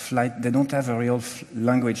flight, they don't have a real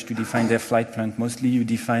language to define their flight plan. Mostly you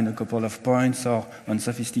define a couple of points, or on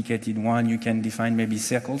sophisticated one you can define maybe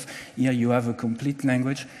circles. Here you have a complete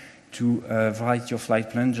language to write your flight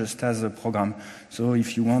plan just as a program. So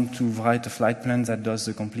if you want to write a flight plan that does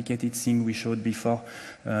the complicated thing we showed before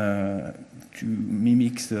to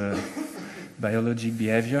mimic the biologic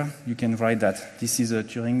behavior, you can write that. This is a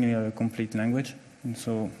Turing complete language, and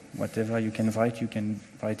so whatever you can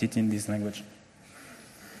write it in this language.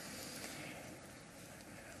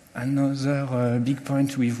 Another big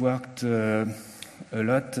point we've worked a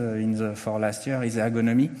lot for last year is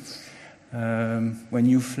ergonomy. When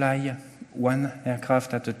you fly one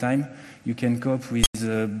aircraft at a time, you can cope with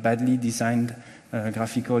a badly designed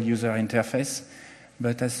graphical user interface.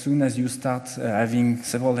 But as soon as you start having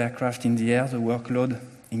several aircraft in the air, the workload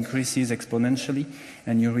increases exponentially,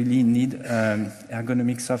 and you really need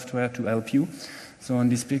ergonomic software to help you. So on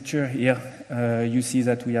this picture here, you see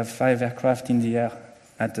that we have 5 aircraft in the air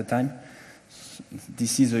at a time.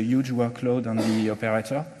 This is a huge workload on the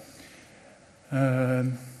operator.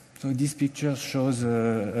 So this picture shows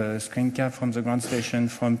a screen cap from the ground station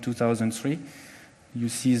from 2003. You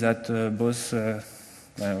see that both...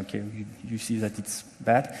 you see that it's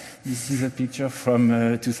bad. This is a picture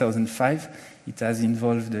from 2005. It has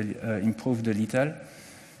improved a little.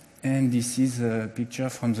 And this is a picture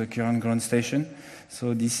from the current ground station.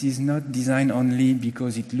 So this is not designed only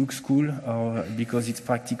because it looks cool or because it's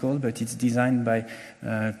practical, but it's designed by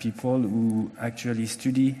people who actually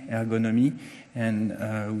study ergonomy and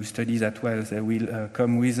who study that well. They will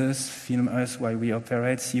come with us, film us while we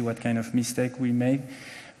operate, see what kind of mistake we make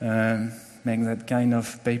that kind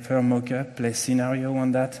of paper mock-up, play scenario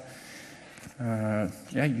on that.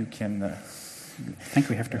 You can... I think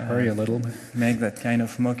we have to hurry a little bit. Make that kind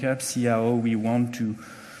of mock-up, see how we want to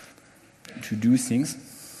do things,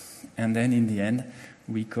 and then in the end,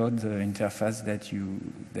 we code the interface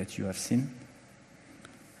that you have seen.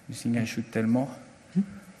 You think I should tell more?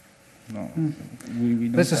 No. We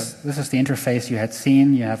don't this is the interface you had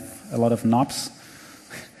seen. You have a lot of knobs.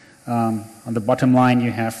 On the bottom line,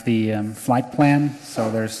 you have the flight plan. So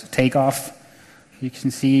there's takeoff. You can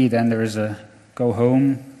see. Then there's a go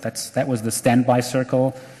home. That was the standby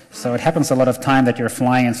circle. So it happens a lot of time that you're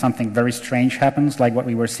flying and something very strange happens, like what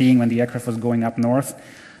we were seeing when the aircraft was going up north.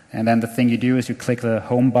 And then the thing you do is you click the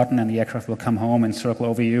home button, and the aircraft will come home and circle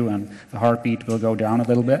over you, and the heartbeat will go down a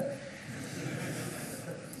little bit.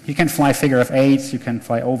 You can fly figure of eights. You can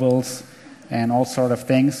fly ovals, and all sort of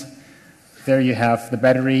things. There you have the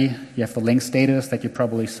battery, you have the link status that you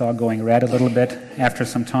probably saw going red a little bit after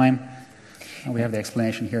some time. And we have the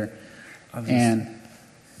explanation here. Obviously. And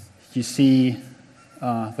you see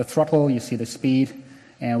the throttle, you see the speed,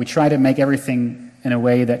 and we try to make everything in a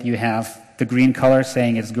way that you have the green color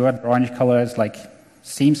saying it's good, orange color is like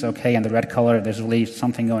seems okay, and the red color there's really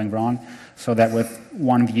something going wrong, so that with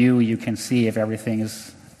one view you can see if everything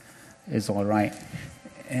is all right.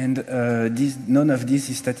 And none of this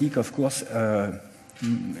is static, of course.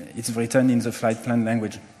 It's written in the flight plan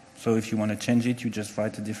language. So if you want to change it, you just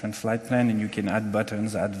write a different flight plan, and you can add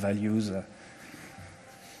buttons, add values.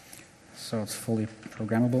 So it's fully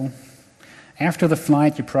programmable. After the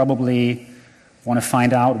flight, you probably want to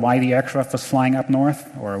find out why the aircraft was flying up north,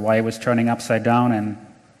 or why it was turning upside down and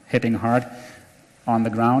hitting hard on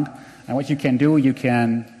the ground. And what you can do, you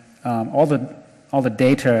can all the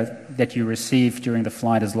data that you receive during the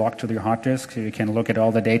flight is logged to your hard disk, so you can look at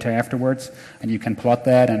all the data afterwards, and you can plot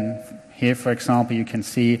that. And here, for example, you can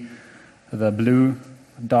see the blue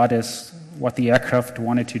dot is what the aircraft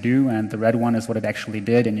wanted to do, and the red one is what it actually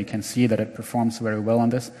did, and you can see that it performs very well on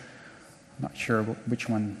this. I'm not sure which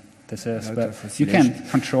one this is, but you can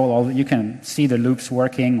control you can see the loops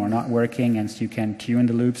working or not working, and so you can tune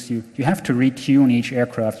the loops. You have to retune each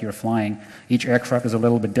aircraft you're flying. Each aircraft is a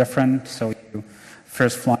little bit different, so you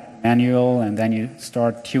first fly manual, and then you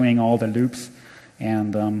start tuning all the loops,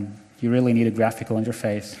 and you really need a graphical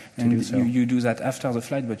interface to do so. You do that after the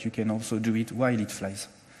flight, but you can also do it while it flies.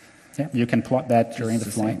 Yeah, you can plot that during the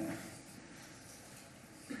flight.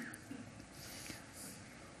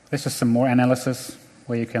 This is some more analysis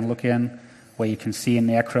where you can look in, where you can see an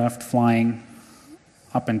aircraft flying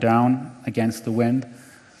up and down against the wind.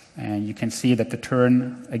 And you can see that the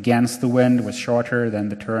turn against the wind was shorter than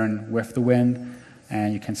the turn with the wind.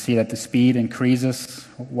 And you can see that the speed increases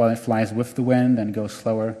while it flies with the wind and goes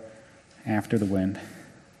slower after the wind.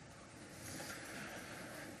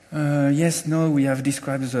 Yes, no, we have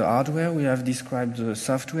described the hardware, we have described the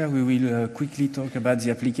software. We will quickly talk about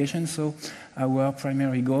the application. So our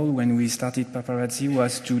primary goal when we started Paparazzi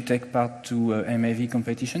was to take part to MAV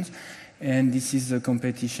competitions. And this is the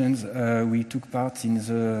competitions we took part in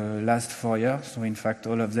the last 4 years, so in fact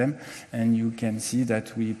all of them. And you can see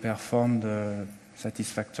that we performed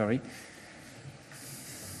satisfactory.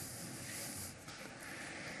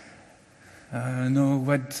 No,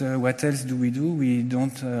 what else do we do? We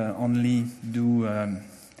don't only do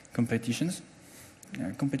competitions.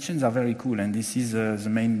 Competitions are very cool, and this is the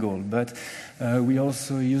main goal. But we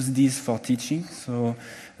also use this for teaching. So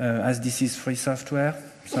as this is free software,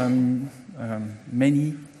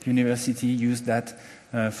 many universities use that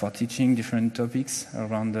for teaching different topics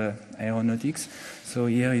around aeronautics. So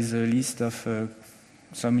here is a list of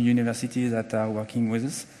some universities that are working with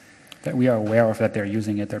us. That we are aware of that they're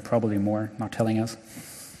using it. They're probably more not telling us.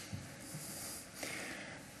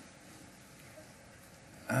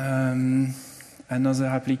 Another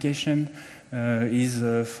application is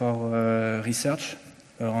for research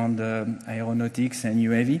around aeronautics and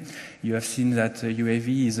UAV. You have seen that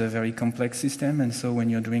UAV is a very complex system, and so when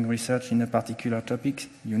you're doing research in a particular topic,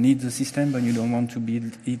 you need the system, but you don't want to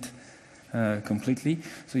build it completely.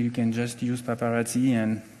 So you can just use Paparazzi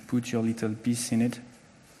and put your little piece in it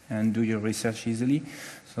and do your research easily.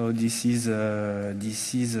 So this is a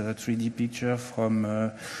 3D picture from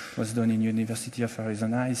was done in University of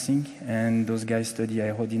Arizona, I think, and those guys study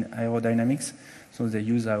aerodynamics. So they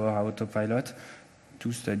use our Autopilot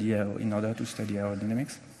to study in order to study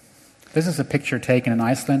aerodynamics. This is a picture taken in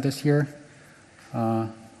Iceland this year, where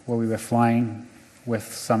we were flying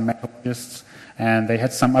with some meteorologists, and they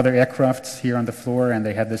had some other aircrafts here on the floor, and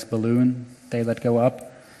they had this balloon they let go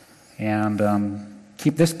up, and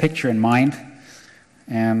keep this picture in mind,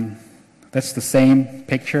 and that's the same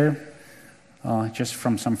picture, just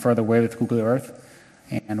from some further away with Google Earth.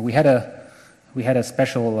 And we had a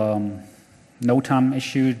special NOTAM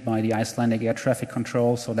issued by the Icelandic air traffic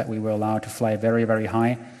control, so that we were allowed to fly very, very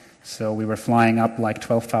high. So we were flying up like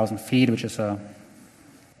 12,000 feet, which is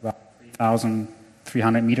about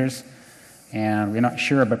 3,300 meters. And we're not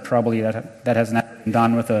sure, but probably that has never been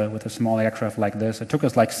done with a small aircraft like this. It took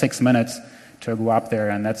us like 6 minutes to go up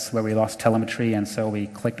there, and that's where we lost telemetry, and so we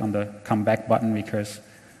clicked on the come back button because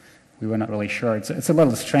we were not really sure. It's a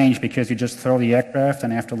little strange because you just throw the aircraft,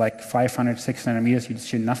 and after like 500, 600 meters, you just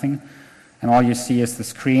shoot nothing, and all you see is the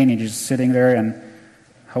screen. You're just sitting there and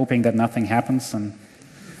hoping that nothing happens, and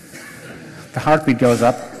the heartbeat goes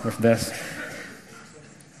up with this.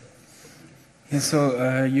 Yeah,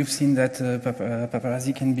 so you've seen that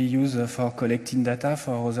Paparazzi can be used for collecting data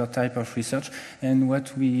for other type of research, and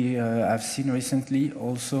what we have seen recently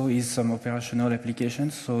also is some operational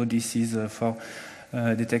applications. So this is for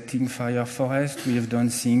detecting fire forest. We have done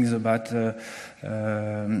things about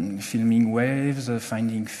filming waves,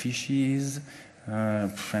 finding fishes,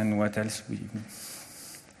 and what else?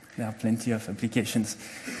 There are plenty of applications.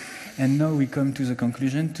 And now we come to the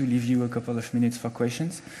conclusion to leave you a couple of minutes for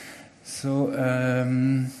questions. So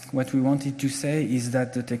what we wanted to say is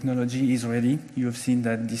that the technology is ready. You have seen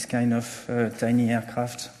that this kind of tiny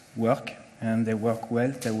aircraft work, and they work well,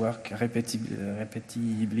 they work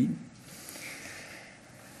repeatedly.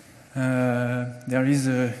 There is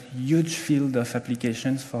a huge field of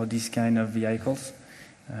applications for this kind of vehicles.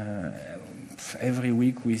 Every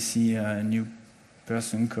week we see a new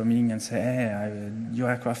person coming and say, hey, your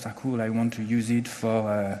aircraft are cool, I want to use it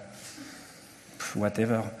for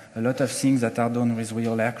whatever. A lot of things that are done with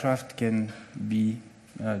real aircraft can be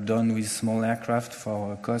done with small aircraft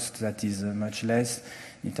for a cost that is much less.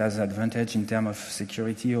 It has advantage in terms of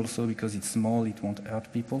security also because it's small, it won't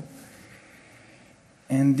hurt people.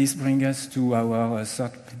 And this brings us to our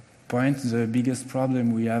third point. The biggest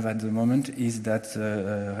problem we have at the moment is that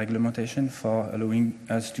regulation for allowing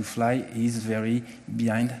us to fly is very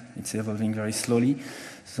behind. It's evolving very slowly.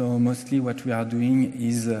 So mostly what we are doing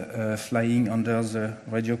is flying under the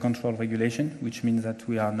radio control regulation, which means that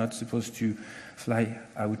we are not supposed to fly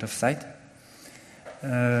out of sight.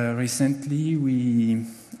 Recently, we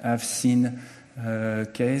have seen a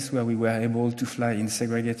case where we were able to fly in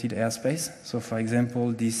segregated airspace. So, for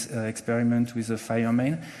example, this experiment with a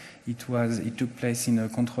fireman, it took place in a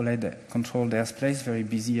controlled airspace, very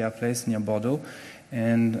busy airspace near Bordeaux.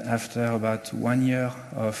 And after about 1 year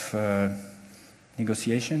of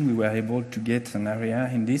negotiation, we were able to get an area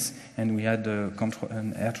in this, and we had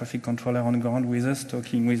an air traffic controller on ground with us,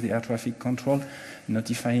 talking with the air traffic control,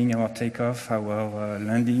 notifying our takeoff, our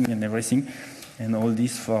landing, and everything, and all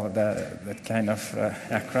this for that kind of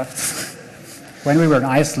aircraft. When we were in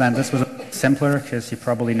Iceland, this was simpler, because you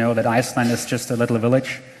probably know that Iceland is just a little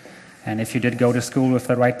village, and if you did go to school with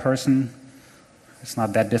the right person, it's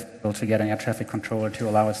not that difficult to get an air traffic controller to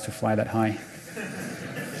allow us to fly that high.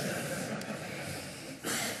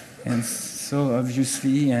 And so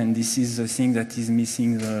obviously, and this is the thing that is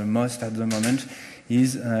missing the most at the moment,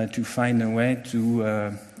 is to find a way to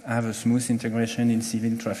have a smooth integration in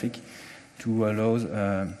civil traffic to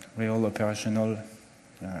allow real operational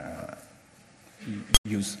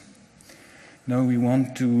use. Now we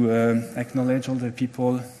want to acknowledge all the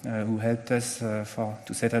people who helped us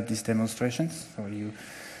to set up these demonstrations. So you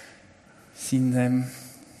seen them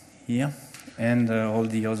here, and all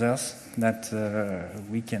the others that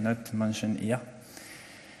we cannot mention here.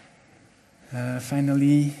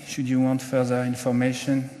 Finally, should you want further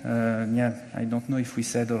information, I don't know if we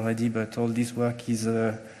said already, but all this work is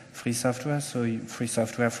free software, so free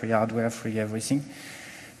software, free hardware, free everything,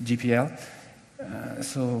 GPL.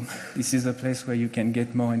 So this is a place where you can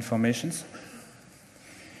get more information.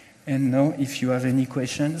 And now, if you have any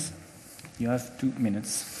questions, you have 2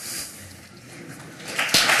 minutes.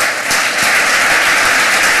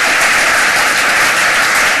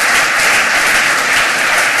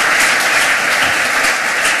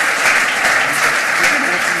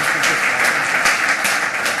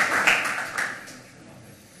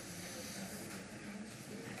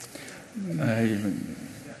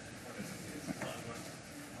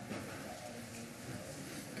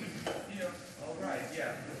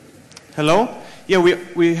 Hello? Yeah,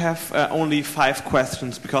 we have only 5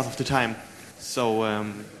 questions because of the time. So,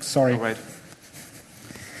 sorry. All right.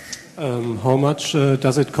 How much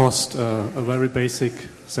does it cost, a very basic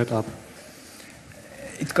setup?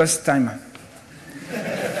 It costs time.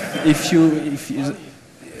 If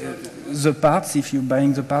you're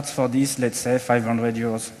buying the parts for this, let's say 500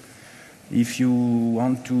 euros. If you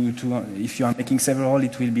want if you are making several,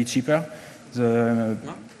 it will be cheaper.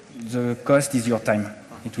 The cost is your time.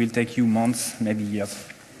 It will take you months, maybe years.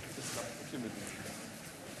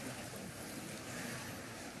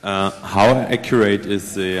 How accurate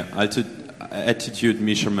is the altitude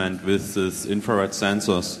measurement with these infrared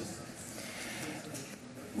sensors?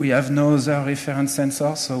 We have no other reference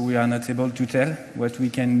sensor, so we are not able to tell. What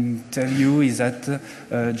we can tell you is that,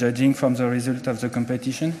 judging from the result of the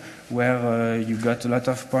competition, where you got a lot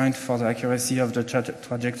of points for the accuracy of the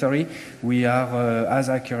trajectory, we are as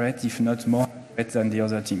accurate, if not more accurate than the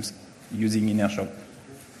other teams, using inertial.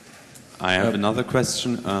 I have another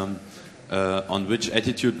question. On which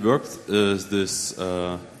attitude works this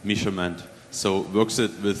measurement? So works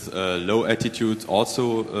it with low attitude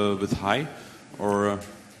also with high? Or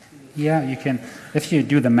Yeah, you can. If you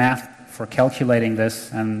do the math for calculating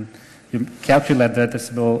this, and you calculate that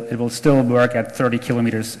it will still work at 30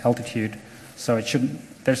 kilometers altitude. So it should.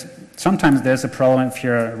 Sometimes there's a problem if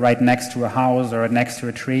you're right next to a house or next to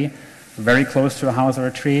a tree, very close to a house or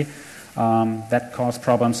a tree. That causes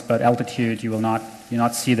problems. But altitude, you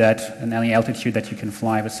not see that in any altitude that you can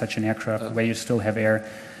fly with such an aircraft, where you still have air.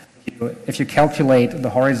 If you calculate the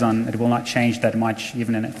horizon, it will not change that much,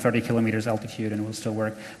 even at 30 kilometers altitude, and it will still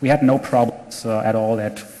work. We had no problems at all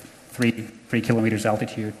at 3 kilometers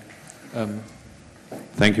altitude.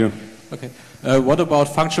 Thank you. Okay. What about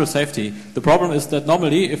functional safety? The problem is that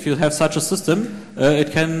normally, if you have such a system,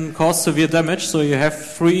 it can cause severe damage. So you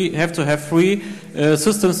have to have three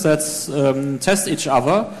systems that test each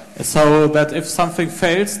other, so that if something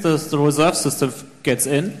fails, the reserve system gets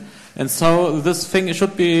in. And so this thing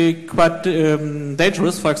should be quite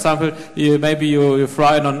dangerous. For example, maybe you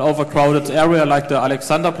fly in an overcrowded area like the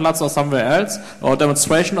Alexanderplatz or somewhere else, or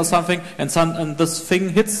demonstration or something, and this thing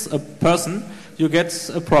hits a person, you get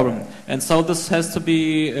a problem. And so this has to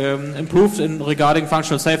be improved in regarding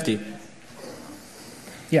functional safety.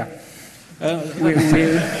 Yeah.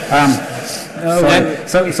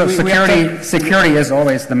 Security is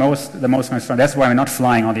always the most concern. That's why we're not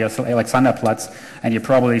flying on the Alexanderplatz. And you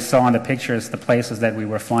probably saw in the pictures the places that we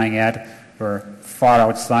were flying at were far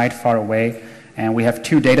outside, far away. And we have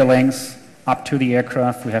 2 data links up to the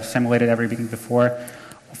aircraft. We have simulated everything before.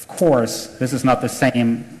 Of course, this is not the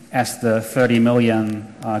same as the 30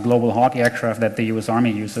 million Global Hawk aircraft that the US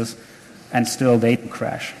Army uses, and still they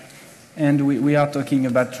crash. And we are talking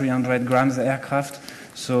about 300 grams aircraft,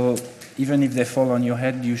 so even if they fall on your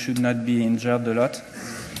head, you should not be injured a lot.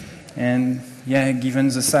 And yeah, given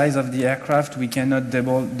the size of the aircraft, we cannot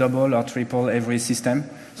double or triple every system.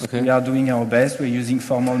 So we are doing our best. We're using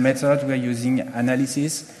formal methods. We're using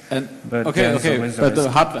analysis. But the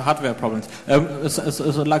hardware problems.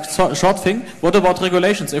 Like short thing. What about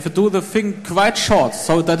regulations? If you do the thing quite short,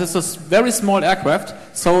 so that is a very small aircraft,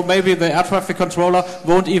 so maybe the air traffic controller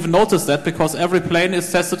won't even notice that because every plane is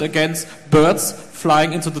tested against birds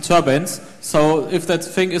flying into the turbines. So if that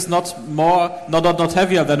thing is not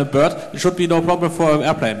heavier than a bird, it should be no problem for an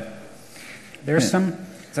airplane.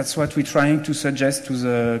 That's what we're trying to suggest to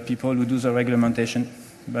the people who do the regulation.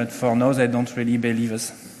 But for now, they don't really believe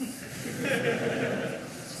us.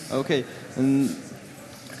 Okay. And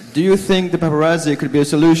do you think the paparazzi could be a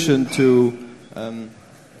solution to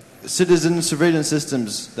citizen surveillance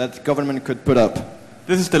systems that government could put up?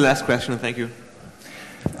 This is the last question. Thank you.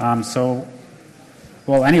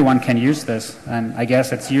 Anyone can use this, and I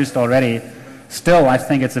guess it's used already. Still, I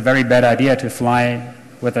think it's a very bad idea to fly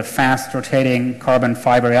with a fast rotating carbon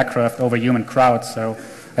fiber aircraft over human crowds. So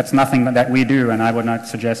that's nothing that we do, and I would not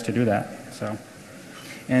suggest to do that. So.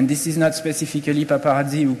 And this is not specifically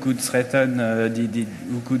Paparazzi who could threaten,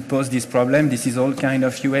 who could pose this problem. This is all kind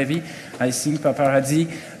of UAV. I think Paparazzi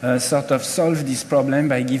sort of solved this problem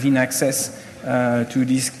by giving access to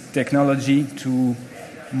this technology to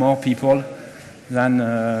more people than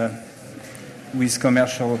with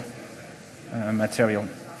commercial material.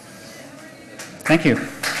 Thank you.